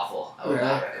it was awful. I would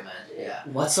not recommend. Yeah.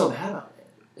 What's so bad about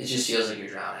it? It just feels like you're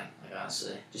drowning. Like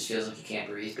honestly, it just feels like you can't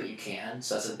breathe, but you can.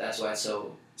 So that's why it's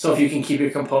so. So if you can keep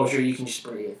your composure, you can just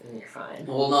breathe and you're fine.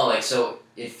 Well, no, like, so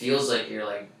it feels like you're,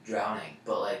 like, drowning,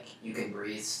 but, like, you can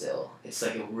breathe still. It's,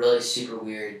 like, a really super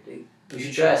weird... We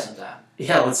should try it sometime.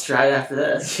 Yeah, let's try it after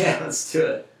this. Yeah, let's do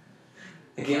it.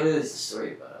 I can't believe there's a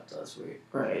story about it, though. That's weird.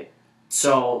 Right.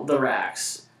 So, the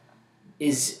racks.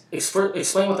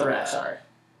 Explain what the racks are.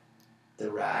 The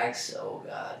racks? Oh,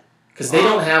 God. Because they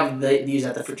don't have these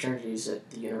at the fraternities at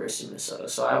the University of Minnesota,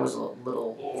 so I was a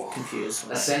little confused.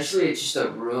 Essentially, it's just a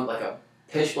room, like a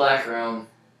pitch black room,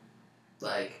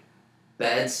 like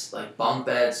beds, like bunk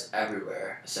beds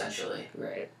everywhere, essentially.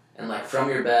 Right. And like from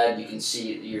your bed, you can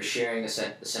see you're sharing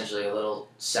essentially a little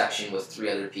section with 3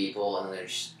 other people, and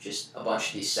there's just a bunch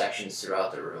of these sections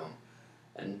throughout the room.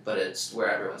 But it's where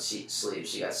everyone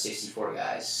sleeps. You got 64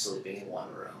 guys sleeping in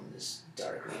one room. This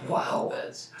dark room. Wow. With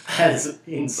beds. That is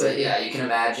insane. But yeah, you can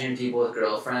imagine people with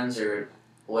girlfriends or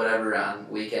whatever on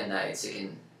weekend nights.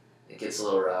 It gets a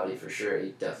little rowdy for sure.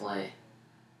 You definitely,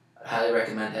 I highly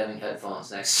recommend having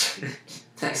headphones next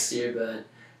to your bed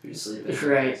if you're sleeping.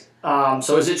 Right.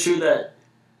 So is it true that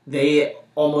they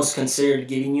almost considered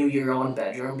giving you your own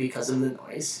bedroom because of the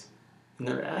noise in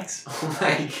the racks? Oh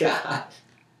my god.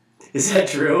 Is that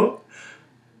true?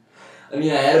 I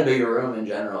mean, I had a bigger room in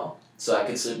general, so I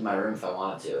could sleep in my room if I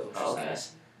wanted to, which was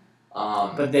nice.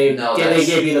 But they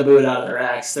gave you the boot out of the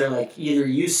racks. They're like, either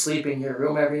you sleep in your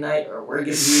room every night, or we're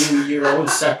giving you your own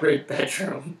separate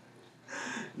bedroom.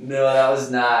 No, that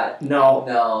was not. No,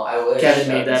 I wish. Kevin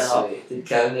made that up. Did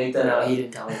Kevin make that up? No, he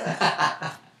didn't tell me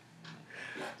that.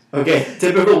 Okay,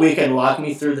 typical weekend. Walk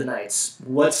me through the nights.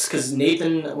 Because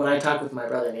Nathan, when I talk with my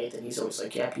brother Nathan, he's always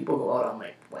like, yeah, people go out on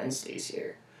like Wednesdays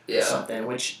here. Yeah. Or something,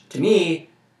 which to me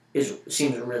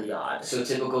seems really odd. So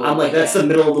typical. I'm like, that's the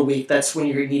middle of the week. That's when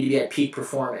you need to be at peak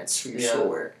performance for your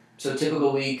schoolwork. So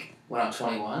typical week when I'm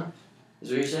 21, is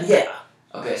what you're saying? Yeah.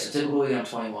 Okay, so typical week when I'm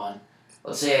 21.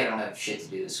 Let's say I don't have shit to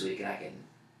do this week and I can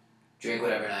drink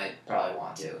whatever and I probably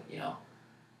want to, you know.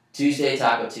 Tuesday,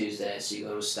 Taco Tuesday, so you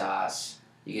go to Stas.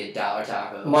 You get $1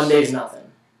 tacos. Monday's nothing.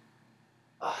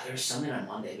 Oh, there was something on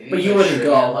Monday. Maybe but you wouldn't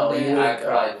go. On Monday. I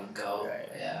probably wouldn't go. Right.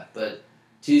 Yeah, but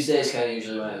Tuesday is kind of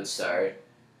usually when it would start.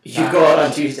 You go out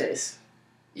on Tuesdays.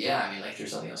 Yeah, I mean, like,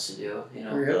 there's something else to do, you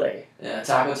know? Really? Yeah,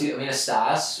 Taco Tuesday. I mean, a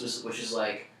Stas, which is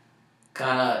like,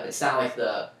 kind of, it's not like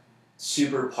the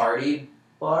super party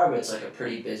bar, but it's like a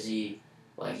pretty busy,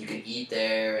 like, you can eat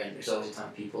there, and there's always a ton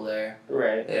of people there.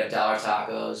 Right. They have $1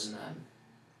 tacos, and then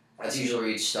that's usually where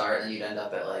you'd start, and then you'd end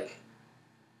up at, like,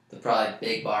 the probably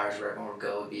big bars where everyone would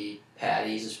go would be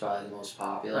Patty's is probably the most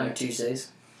popular. On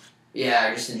Tuesdays?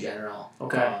 Yeah, just in general.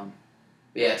 Okay.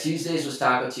 But yeah, Tuesdays was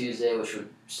Taco Tuesday, which would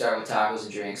start with tacos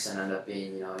and drinks and end up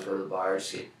being, you know, you go to the bars,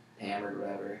 get hammered,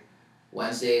 whatever.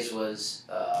 Wednesdays was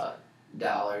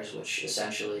dollars, which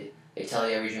essentially they tell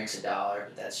you every drink's $1,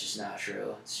 but that's just not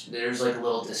true. There's like a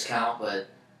little discount, but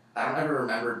I don't ever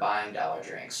remember buying $1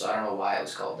 drinks, so I don't know why it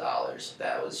was called dollars.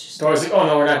 That was just. So I was like, oh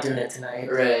no, we're not doing it tonight.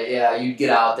 Right? Yeah, you'd get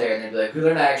out there and they'd be like, well,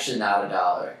 they're actually not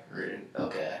 $1.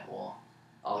 Okay, well,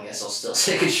 I guess I'll still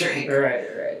take a drink.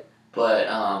 Right. But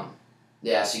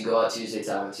yeah, so you go out Tuesday,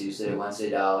 Taco Tuesday, Wednesday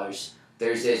 $.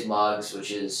 Thursday's mugs, which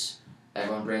is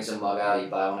everyone brings a mug out, you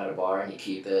buy one at a bar and you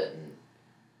keep it. And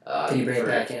can you bring it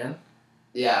back in?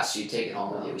 Yeah, so you take it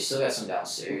home with you. We still got some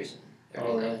downstairs and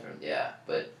everything. Oh, really? Yeah,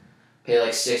 but pay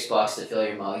like $6 to fill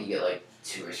your mug. You get like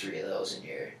 2 or 3 of those, and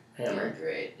you're feeling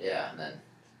great. Yeah, and then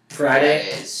Friday?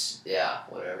 Fridays, yeah,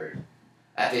 whatever.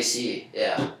 FAC,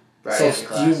 yeah. Friday So after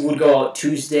class. you would go out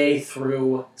Tuesday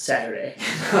through Saturday.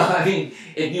 I mean,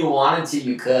 if you wanted to,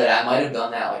 you could. I might have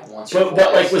done that like once or twice.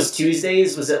 But like, was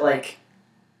Tuesdays? Was it like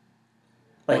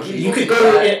you could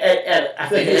go to at I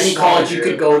think at any college you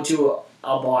could go to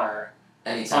a bar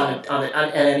anytime on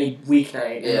any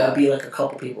weeknight and Yeah. there'd be like a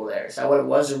couple people there. Is that what it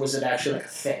was, or was it actually like a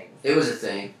thing? It was a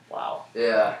thing. Wow.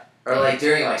 Yeah. Or like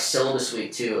during like syllabus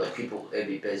week too, like people it'd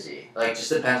be busy. Like just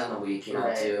depends on the week, you know,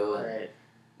 Right, too. And right. it'd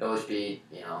always be,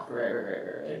 you know,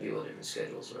 Right. people with different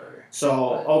schedules, whatever.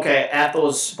 So okay, at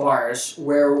those bars,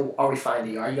 where are we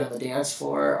finding you? Are you on the dance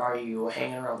floor? Are you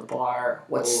hanging around the bar?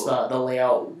 What's the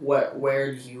layout?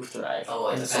 Where do you thrive? Oh,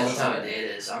 it depends what time of day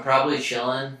it is. I'm probably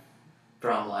chilling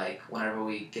from like whenever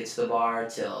we get to the bar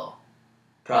till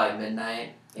probably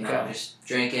midnight. You know, just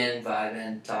drinking,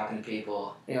 vibing, talking to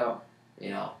people. Yeah.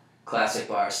 You know, classic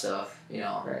bar stuff. You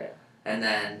know. Right. And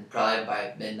then probably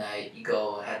by midnight you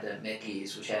go and head to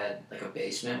Mickey's, which had like a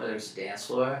basement where there was a dance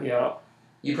floor. Yeah.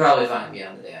 You probably find me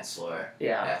on the dance floor.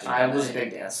 Yeah. I was a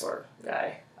big dance floor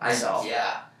guy.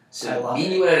 Yeah. So I me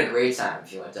and you would have had a great time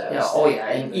if you went to Yeah. Oh yeah.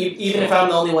 And even if I'm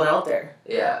the only one out there.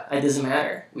 Yeah. It doesn't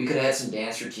matter. We could have had some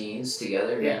dance routines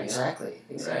together. Yeah. Exactly.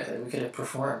 Right. We could have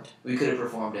performed. We could have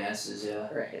performed dances.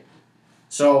 Yeah. Right.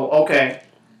 So okay.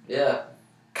 Yeah.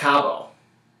 Cabo.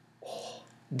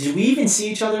 Did we even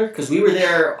see each other? Because we were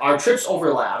there. Our trips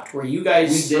overlapped. Where you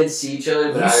guys? We did see each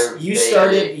other, but you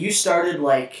started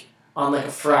like on like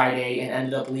a Friday and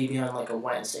ended up leaving on like a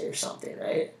Wednesday or something,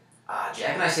 right?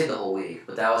 Jack and I stayed the whole week,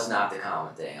 but that was not the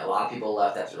common thing. A lot of people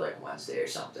left after like Wednesday or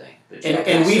something. But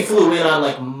and we flew in on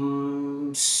like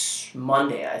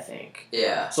Monday, I think.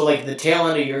 Yeah. So like the tail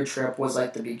end of your trip was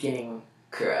like the beginning.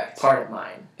 Correct. Part of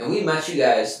mine. And we met you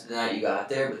guys the night you got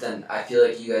there, but then I feel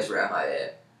like you guys were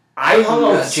MIA. I hung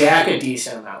out with Jack a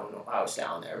decent amount when I was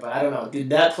down there, but I don't know, dude.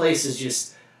 That place is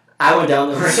just. I went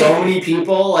down there with so many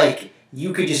people. Like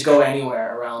you could just go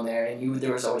anywhere around there, and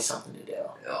there was always something to do.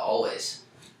 Always,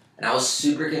 and I was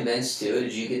super convinced too.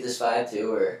 Did you get this vibe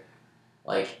too, or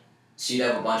like, so you'd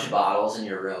have a bunch of bottles in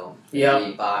your room?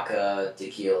 Yeah. Vodka,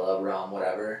 tequila, rum,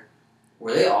 whatever.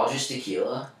 Were they all just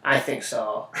tequila? I think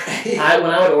so. When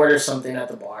I would order something at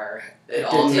the bar, it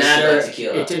didn't matter. Like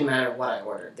tequila. It didn't matter what I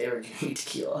ordered. They were giving me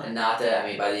tequila. And not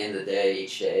that by the end of the day,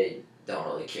 each day, don't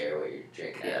really care what you're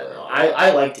drinking. Yeah, no,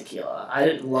 I like tequila. I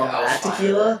didn't love that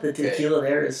tequila. The tequila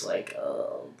there is like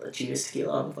the cheapest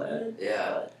tequila on the planet.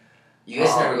 Yeah. But, you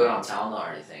guys never go downtown though or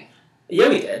anything? Yeah,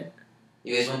 we did.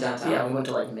 You guys went downtown? Yeah, we went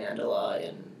to like Mandela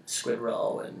and Squid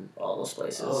Row and all those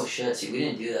places. Oh shit! See, we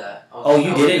didn't do that.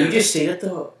 You didn't? You just stayed at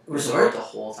the resort the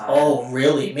whole time. Oh,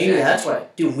 really? Maybe that's why.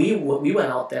 Dude, we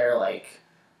went out there like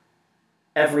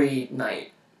every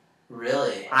night.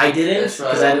 Really? I didn't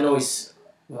because I didn't always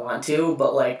want to,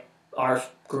 but like our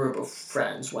group of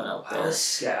friends went out there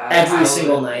every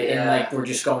single night, and like we're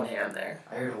just going ham there.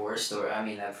 I heard a horror story.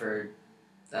 I've heard.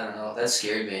 I don't know. That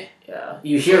scared me. Yeah,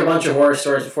 you hear a bunch of horror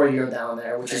stories before you go down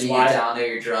there, which is why you get down there,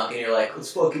 you're drunk, and you're like,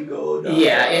 "Let's fucking go."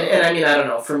 Yeah, and I mean, I don't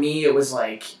know. For me, it was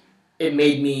like it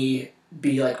made me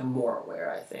be like more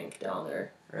aware. I think down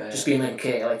there, right. Just being like,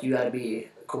 okay, like you got to be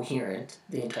coherent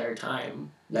the entire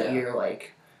time that you're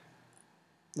like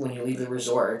when you leave the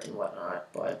resort and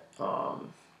whatnot. But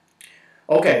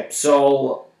okay,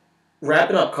 so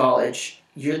wrapping up college,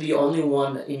 you're the only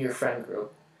one in your friend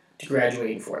group to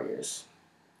graduate in 4 years.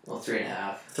 Well,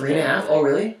 3.5. 3.5? Oh,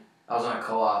 really? I was on a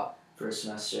co-op for a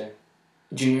semester.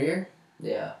 Junior year?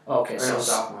 Yeah. Okay, so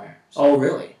sophomore. Oh,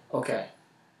 really? Okay.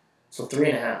 So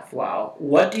 3.5. Wow.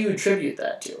 What do you attribute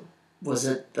that to? Was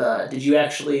it did you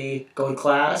actually go to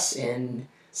class and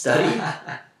study?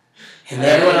 And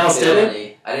everyone else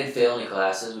didn't? I didn't fail any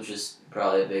classes, which is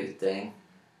probably a big thing.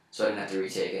 So I didn't have to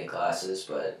retake any classes,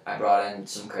 but I brought in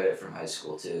some credit from high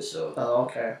school too, so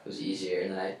okay. It was easier.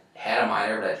 And then I had a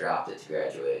minor, but I dropped it to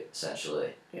graduate,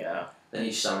 essentially. Yeah. Then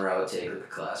each summer I would take like a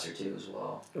class or two as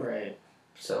well. Right.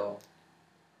 So.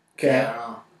 Okay. Yeah, I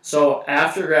don't know. So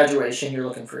after graduation, you're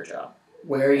looking for a job.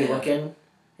 Where are you looking,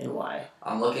 and why?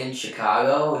 I'm looking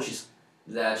Chicago,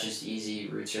 that's just easy.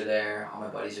 Roots are there. All my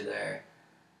buddies are there.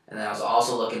 And then I was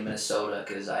also looking Minnesota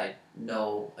because I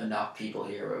know enough people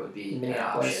here where it would be an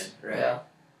option. Right.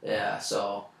 Yeah.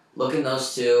 So looking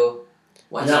those two.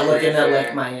 You're not looking at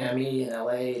like Miami and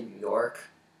LA and New York.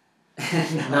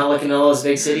 Not looking at all those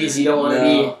big cities. You don't want to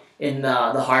be in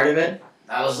the heart of it.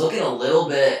 I was looking a little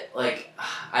bit like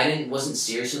wasn't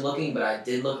seriously looking, but I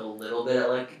did look a little bit at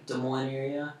like Des Moines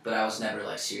area, but I was never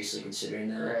like seriously considering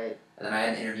that. Right. And then I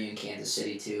had an interview in Kansas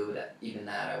City too, but even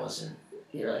that I wasn't.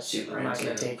 You're like super I'm not into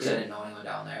gonna take because I didn't know anyone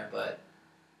down there, but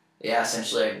Yeah,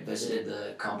 essentially I visited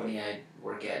the company I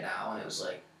work at now, and it was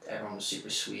like everyone was super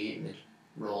sweet, and the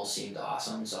role seemed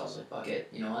awesome. So I was like, fuck it,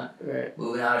 you know what? Right.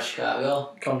 Moving out of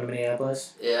Chicago. Come to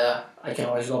Minneapolis. Yeah. I can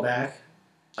always go back.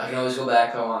 I can always go back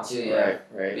if I want to. Yeah.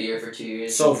 Right. Be here for 2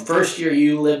 years. So first year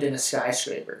you lived in a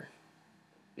skyscraper.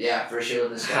 Yeah, first year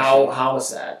lived in a skyscraper. How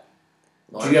was that?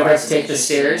 Loring Did you ever have Park's to take the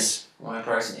stairs? Loring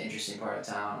Park's an interesting part of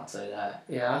town. I'll tell you that.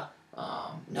 Yeah.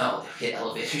 No, they hit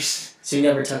elevators. So you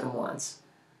never took them once.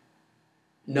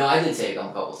 No, I did take them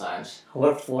a couple times.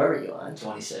 What floor were you on?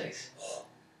 26.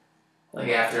 Like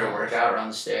after a workout, around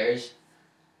the stairs.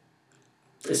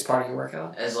 Is part of your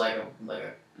workout? As like a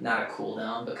not a cool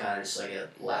down, but kind of just like a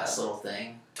last little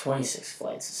thing. 26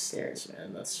 flights of stairs,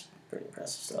 man. That's pretty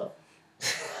impressive stuff.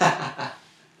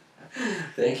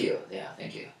 Thank you. Yeah,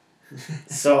 thank you.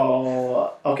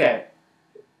 So, okay.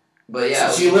 But yeah.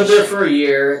 So you lived there for a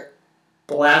year.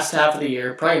 The last half of the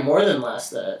year, probably more than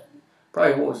that.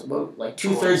 Probably like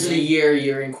 2/3 of the year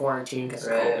you're in quarantine because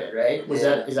of COVID, right?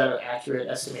 Is that an accurate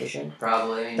estimation?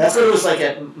 Probably. I mean, that's what it was like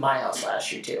at my house last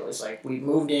year too. It was like we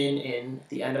moved in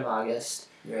the end of August,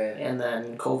 right? And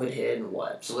then COVID hit in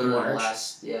what? So literally the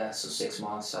last 6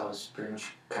 months I was pretty much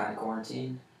kind of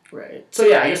quarantined. Right. So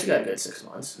yeah, I guess we got a good 6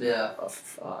 months. Yeah. Of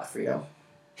freedom.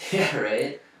 Yeah.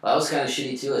 Right. Well, that was kind of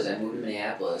shitty too. As I moved to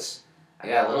Minneapolis, I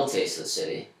got a little taste of the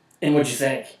city. And what'd you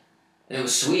think? And it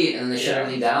was sweet, and then they shut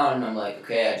everything down, and I'm like,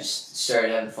 okay, I just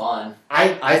started having fun.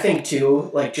 I think,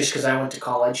 too, like, just because I went to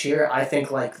college here, I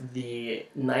think, like, the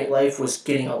nightlife was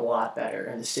getting a lot better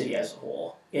in the city as a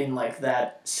whole in, like,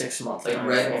 that 6 month like,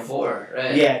 right before,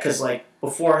 right? Yeah, because, like,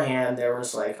 beforehand, there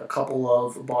was, like, a couple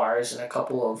of bars and a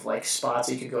couple of, like,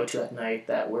 spots you could go to at night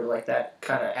that were, like, that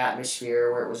kind of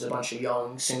atmosphere where it was a bunch of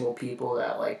young, single people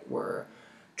that, like, were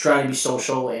trying to be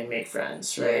social and make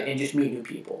friends, right? Yeah. And just meet new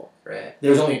people. Right. There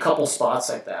was only a couple spots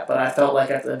like that, but I felt like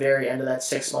at the very end of that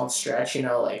 6 month stretch, you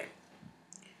know, like,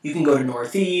 you can go to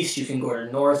Northeast, you can go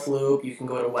to North Loop, you can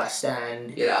go to West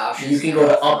End. Get options. You can go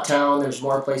to Uptown. There's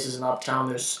more places in Uptown.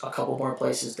 There's a couple more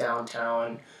places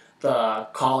downtown. The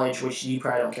college, which you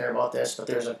probably don't care about this, but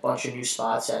there's a bunch of new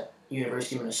spots at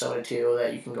University of Minnesota too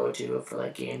that you can go to for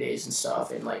like game days and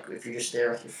stuff, and like if you're just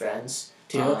there with your friends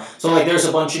too. So like there's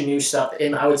a bunch of new stuff,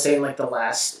 and I would say in like the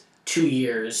last 2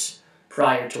 years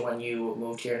prior to when you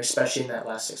moved here, and especially in that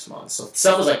last 6 months. So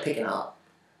stuff was like picking up.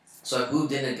 So I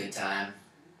moved in a good time,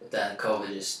 but then COVID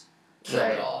just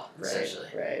killed it all, essentially.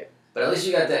 Right. But at least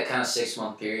you got that kind of 6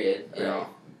 month period, you know.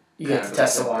 You get to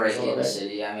test the waters a little bit. The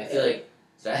city. I mean, I feel like,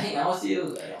 did I hang out with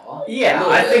you at all? Yeah,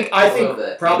 I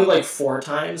think probably like 4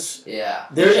 times. Yeah.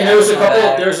 There was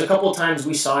a couple times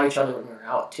we saw each other when we were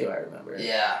out too, I remember.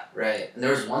 Yeah, right. And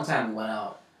there was one time we went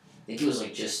out, I think it was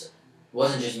like it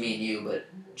wasn't just me and you, but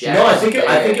Jack. No, I think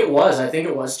it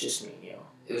was just me and you.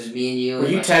 It was me and you.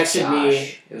 Well, you texted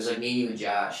me. It was like me and you and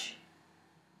Josh.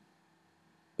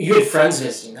 You had friends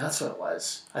visiting, that's what it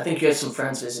was. I think you had some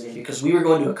friends visiting because we were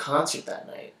going to a concert that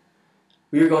night.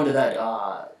 We were going to that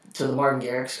to the Martin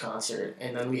Garrix concert,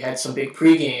 and then we had some big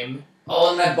pregame.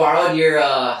 Oh, and I borrowed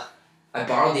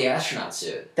the astronaut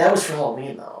suit. That was for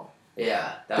Halloween though.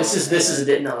 Yeah. This is a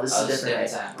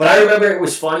different night. But I remember it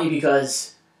was funny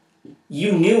because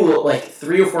you knew like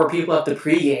 3 or 4 people at the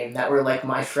pregame that were like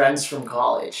my friends from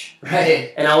college.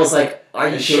 Right. And I was like, are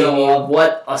you kidding me?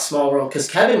 What a small world. Because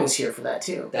Kevin was here for that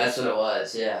too. That's what it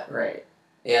was, yeah. Right.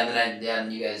 Yeah, and then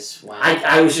you guys went.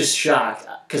 I was just shocked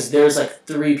because there was like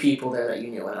 3 people there that you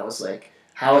knew, and I was like,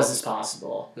 how is this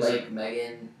possible? It was like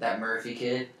Megan, that Murphy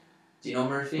kid. Do you know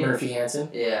Murphy? Murphy Hansen?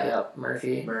 Yeah. Yep,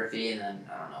 Murphy. Murphy, and then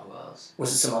I don't know who else.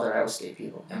 Was it some other Iowa State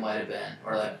people? It might have been.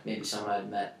 Or like maybe someone I'd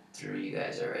met through you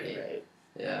guys already. Right.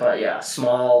 Yeah. But yeah,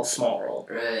 small world.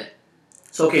 Right.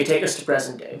 So okay, take us to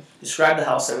present day. Describe the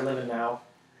house that we live in now.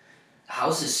 The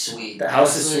house is sweet. The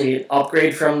house is sweet.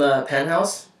 Upgrade from the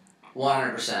penthouse?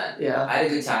 100%. Yeah. I had a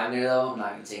good time there though. I'm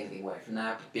not going to take anything away from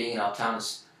that. But being in Uptown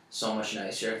is so much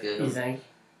nicer. I feel like. You think?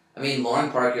 I mean, Loring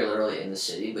Park, you're literally in the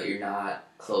city, but you're not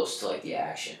close to like the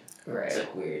action. Right. It's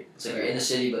like weird. It's like you're in the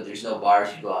city, but there's no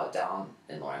bars. You go out down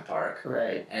in Loring Park.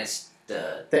 Right. And it's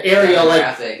the area like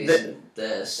traffic is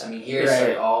this. I mean, here's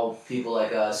like all people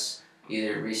like us,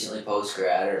 either recently post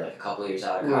grad or like a couple of years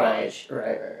out of college.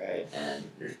 Right. And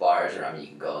there's bars around you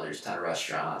can go. And there's a ton of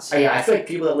restaurants. Yeah, I feel like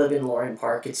people that live in Loring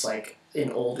Park, it's like it's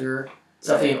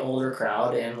definitely an older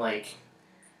crowd, and like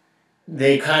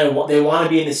they want to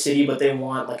be in the city, but they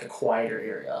want like a quieter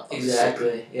area.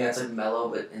 Exactly. Yeah, it's like mellow,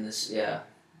 but in this, yeah.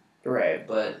 Right.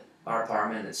 But our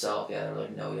apartment itself, yeah, there were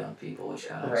like no young people, which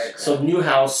kind of right. So new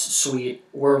house, sweet.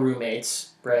 We're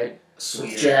roommates, right?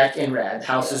 Sweeter. Jack and Rad. The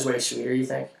house is way sweeter. You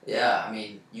think? Yeah, I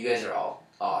mean, you guys are all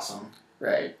awesome.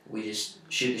 Right. We just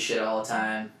shoot the shit all the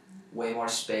time. way more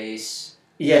space.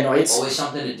 Yeah, no, it's always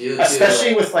something to do.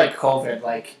 Especially with like COVID,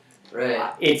 like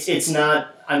right. It's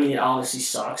not. I mean, it obviously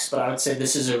sucks, but I would say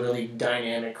this is a really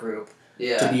dynamic group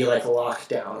to be like locked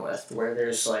down with, where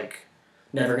there's like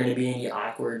never going to be any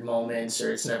awkward moments,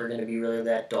 or it's never going to be really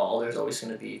that dull. There's always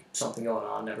going to be something going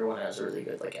on. Everyone has a really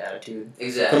good like attitude.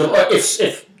 Exactly.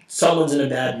 If someone's in a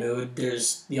bad mood,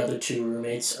 there's the other two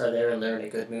roommates are there and they're in a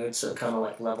good mood, so it kind of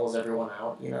like levels everyone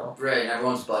out, you know. Right, and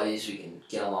everyone's buddies we can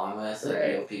get along with. Like,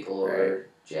 you know, people over,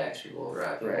 Jack's people over,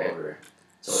 I people over.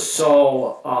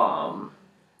 So,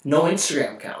 no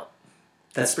Instagram account.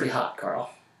 That's pretty hot, Carl.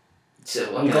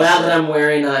 So I'm glad that I'm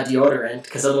wearing deodorant,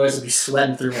 because otherwise I'd be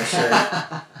sweating through my shirt.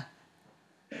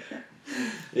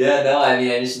 Yeah, no, I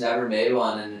mean, I just never made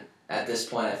one, and at this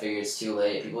point I figure it's too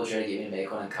late. People try to get me to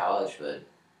make one in college, but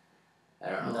I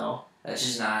don't know. No. That's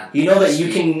just not... You know that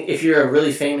you can, if you're a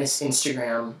really famous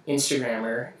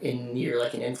Instagrammer, and you're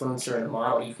like an influencer and a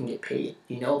model, you can get paid.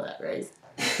 You know that, right?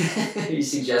 Are you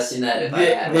suggesting that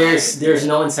if there's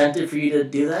no incentive for you to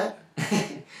do that?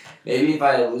 Maybe if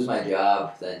I lose my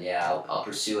job, then yeah, I'll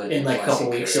pursue it. In like a couple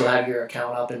weeks, you'll have your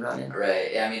account up and running.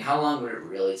 Right. Yeah. I mean, how long would it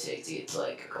really take to get to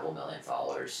like a couple million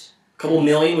followers? A couple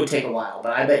million would take a while,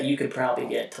 but I bet you could probably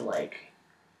get to like.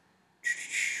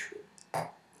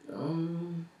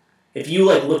 If you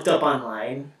like looked up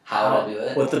online how to do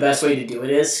it, what the best way to do it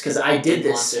is, because I did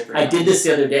this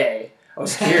the other day. I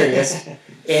was curious,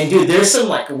 and dude, there's some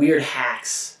like weird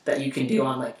hacks that you can do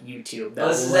on like YouTube.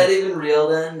 Is that even real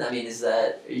then? I mean,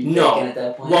 are you faking at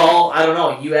that point? Well, I don't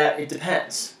know. It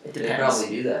depends. They probably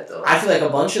do that though. I feel like a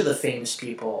bunch of the famous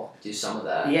people do some of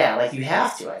that. Yeah, like you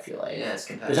have to. I feel like it's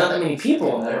competitive. There's not that many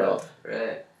people in the world.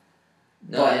 Right.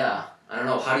 No, yeah. I don't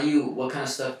know. What kind of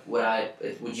stuff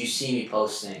would you see me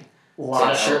posting? A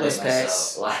lot of shirtless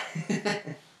pics.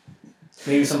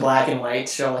 Maybe some black and white,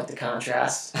 show like the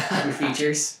contrast of your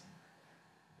features.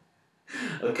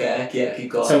 Okay, yeah, keep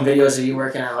going. Some videos of you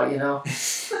working out, you know?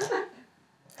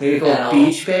 Maybe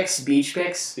beach pics. Beach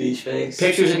pics.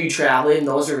 Pictures of you traveling,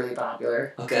 those are really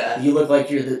popular. Okay. You look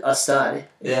like you're a stud.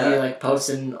 Yeah. You're like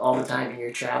posting all the time and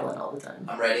you're traveling all the time.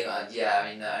 I'm writing on, I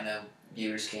mean, I know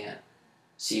viewers can't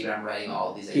see, but I'm writing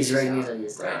all of these ideas. He's writing these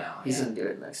ideas right now. He's going to do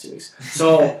it in the next 2 weeks.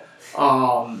 So,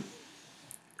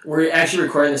 we're actually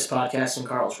recording this podcast in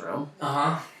Carl's room.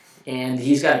 Uh-huh. And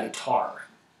he's got a guitar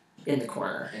in the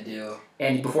corner. I do.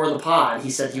 And before the pod, he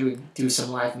said he would do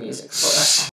some live music for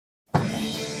us.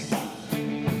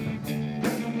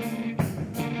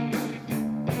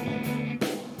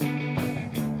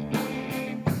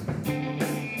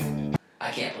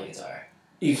 I can't play guitar.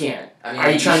 You can't? I mean, are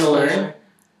you trying to learn?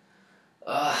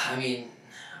 I mean,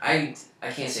 I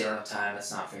can't say I don't have time.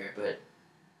 That's not fair, but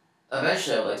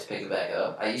eventually I would like to pick it back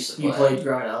up. I used to play. You played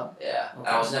growing up? Yeah. Okay.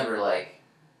 I was never, like,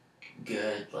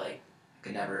 good. Like, I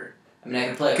could never... I mean, I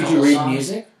could play a couple songs. Could you read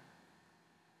music?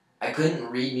 I couldn't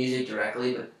read music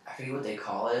directly, but I forget what they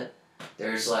call it.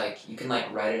 There's, like... You can,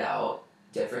 like, write it out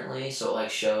differently, so it, like,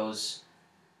 shows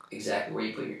exactly where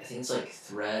you put your... I think it's, like,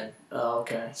 thread. Oh,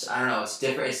 okay. So, I don't know. It's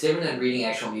different. It's different than reading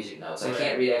actual music notes. I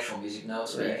can't read actual music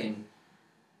notes, but you can...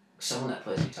 Someone that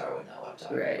plays guitar would know what I'm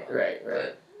talking about. Right.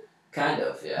 But kind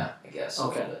of, yeah, I guess.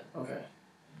 Okay.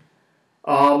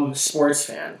 Sports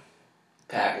fan.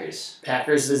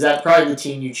 Packers. Is that probably the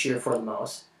team you cheer for the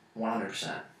most?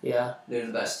 100%. Yeah? They're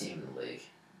the best team in the league.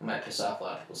 I might piss off a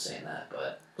lot of people saying that,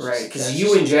 but... Right, because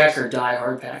you and Jack are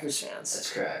die-hard Packers fans.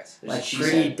 That's correct. Like,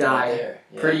 pretty,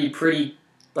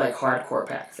 like, hardcore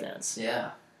Pack fans. Yeah.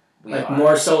 Like,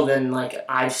 more so than, like,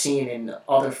 I've seen in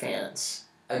other fans.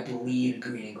 I bleed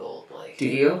green and gold, Blake. Do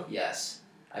you? Yes.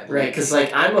 Right, because,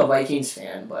 like, I'm a Vikings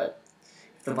fan, but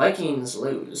if the Vikings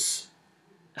lose,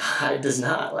 it does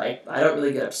not, like, I don't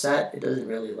really get upset. It doesn't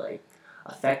really, like,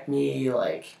 affect me,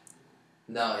 like...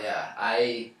 No, yeah.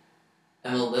 I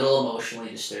am a little emotionally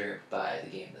disturbed by the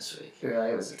game this week.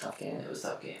 Really? It was a tough game? It was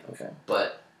a tough game. Okay.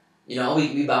 But, you know,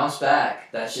 we bounced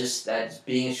back. That's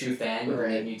being a true fan. You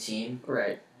bring a new team.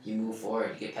 Right. You move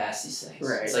forward, you get past these things.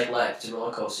 Right. It's like life, it's a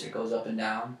roller coaster. It goes up and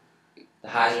down. The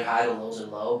highs are high, the lows are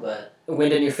low, but... The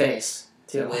wind in your face,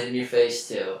 too. The wind in your face,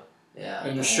 too. Yeah.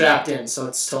 And you're strapped in, so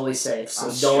it's totally safe. So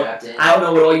I'm strapped in. I don't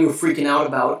know what all you were freaking out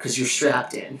about, because you're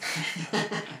strapped in.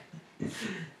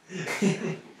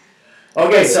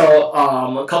 Okay, so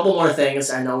a couple more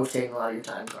things. I know we've taken a lot of your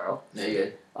time, Carl. No, you're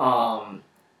good.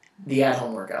 The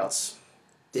at-home workouts.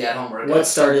 The at-home workouts. What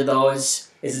started those?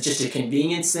 Is it just a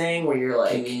convenience thing where you're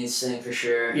like... Convenience thing, for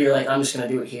sure. You're like, I'm just going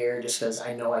to do it here just because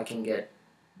I know I can get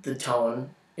the tone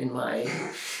in my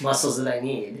muscles that I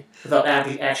need without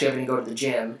actually having to go to the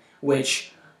gym,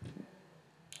 which,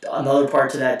 another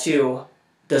part to that too,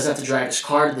 doesn't have to drive his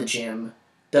car to the gym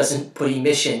doesn't put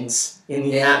emissions in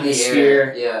the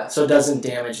atmosphere, yeah. so it doesn't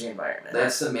damage the environment.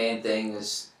 That's the main thing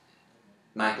is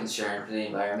my concern for the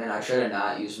environment. I try to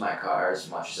not use my car as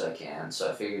much as I can,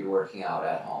 so I figured working out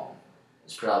at home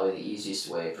is probably the easiest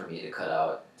way for me to cut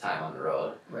out time on the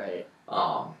road. Right.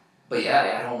 But yeah,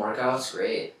 at-home workout's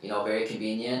great. Very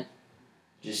convenient.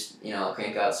 Just,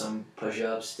 crank out some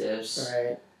push-ups, dips.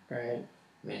 Right.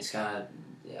 I mean, it's kind of,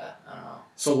 I don't know.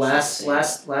 So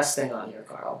last thing on here,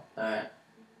 Carl. All right.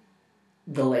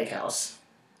 The lake house.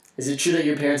 Is it true that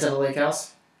your parents have a lake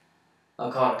house?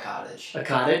 I'll call it a cottage. A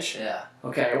cottage? Yeah.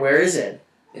 Okay, where is it?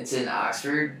 It's in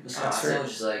Oxford, Wisconsin,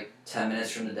 which is like 10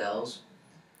 minutes from the Dells.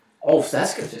 Oh, so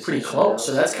that's pretty close.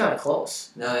 So that's kind of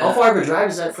close. No, yeah. How far of a drive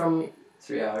is that from?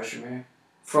 3 hours from here.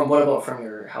 What about from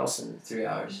your house? 3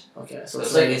 hours. Okay, so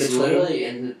it's like it's literally,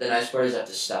 and the nice part is I have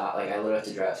to stop. Like I literally have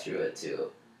to drive through it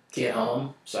to get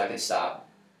home. So I can stop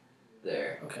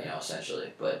there. Okay.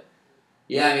 Essentially, but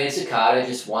yeah, I mean it's a cottage.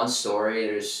 It's one story.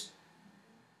 There's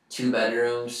 2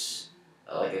 bedrooms,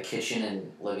 like a kitchen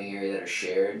and living area that are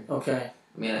shared. Okay.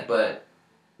 I mean, but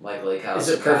like lake house.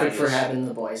 Is it perfect for having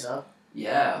the boys up?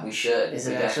 Yeah, we should. Is it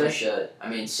we actually? Definitely should. I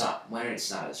mean, winter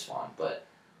it's not as fun, but.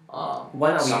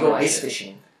 Why not we go ice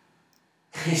fishing?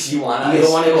 You want? You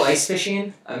don't want to go ice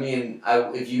fishing? I mean,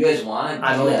 if you guys want,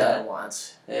 I've only done it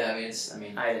once. Yeah, I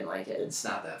mean, I didn't like it. It's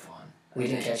not that fun. We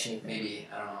didn't catch anything. Maybe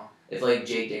I don't know. If like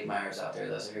Jake Dickmeyer's out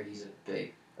there, I heard he's a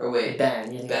big. Or wait,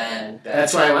 Ben.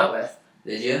 That's what I went with.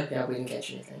 Did you? Yeah, we didn't catch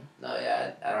anything. No,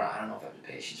 yeah, I don't know if I have the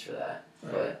patience for that.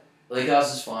 Right. But lake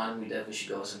house is fun. We definitely should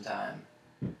go sometime.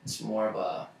 It's more of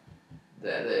a.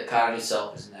 The cottage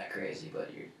itself isn't that crazy,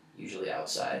 but you're usually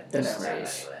outside. The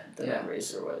memories. Anyway. The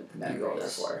memories are what you go there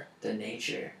for. The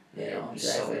nature. Exactly.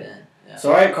 Just soak it in. Yeah. So,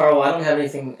 alright, Carl, I don't have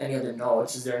any other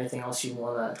notes. Is there anything else you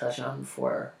want to touch on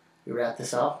before we wrap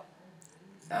this up?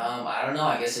 I don't know.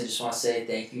 I guess I just want to say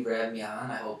thank you for having me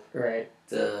on. I hope the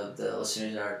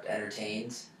listeners are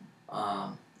entertained.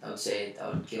 I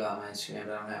would give out my Instagram,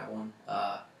 but I don't have one.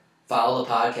 Follow the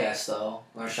podcast though.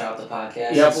 Want to shout out the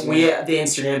podcast? Yep, the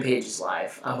Instagram page is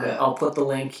live. Okay. I'll put the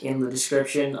link in the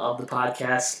description of the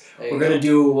podcast. We're gonna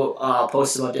do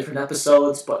posts about different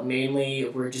episodes, but mainly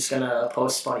we're just gonna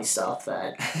post funny stuff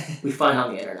that we find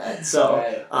on the internet. So,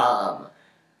 right.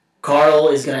 Carl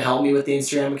is gonna help me with the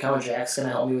Instagram account. Jack's gonna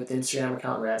help me with the Instagram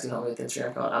account. Rad's gonna help me with the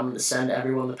Instagram account. I'm gonna send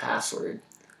everyone the password.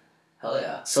 Hell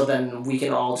yeah. So then we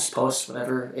can all just post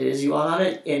whatever it is you want on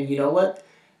it. And you know what?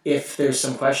 If there's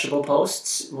some questionable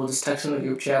posts, we'll just text them in the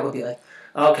group chat. We'll be like,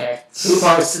 okay, who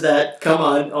posted that? Come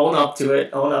on, own up to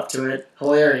it.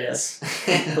 Hilarious.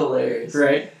 Hilarious.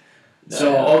 Right?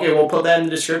 Okay, we'll put that in the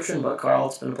description. But Carl,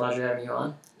 it's been a pleasure having you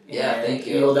on. Yeah, thank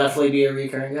you. You'll definitely be a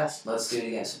recurring guest. Let's do it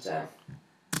again sometime.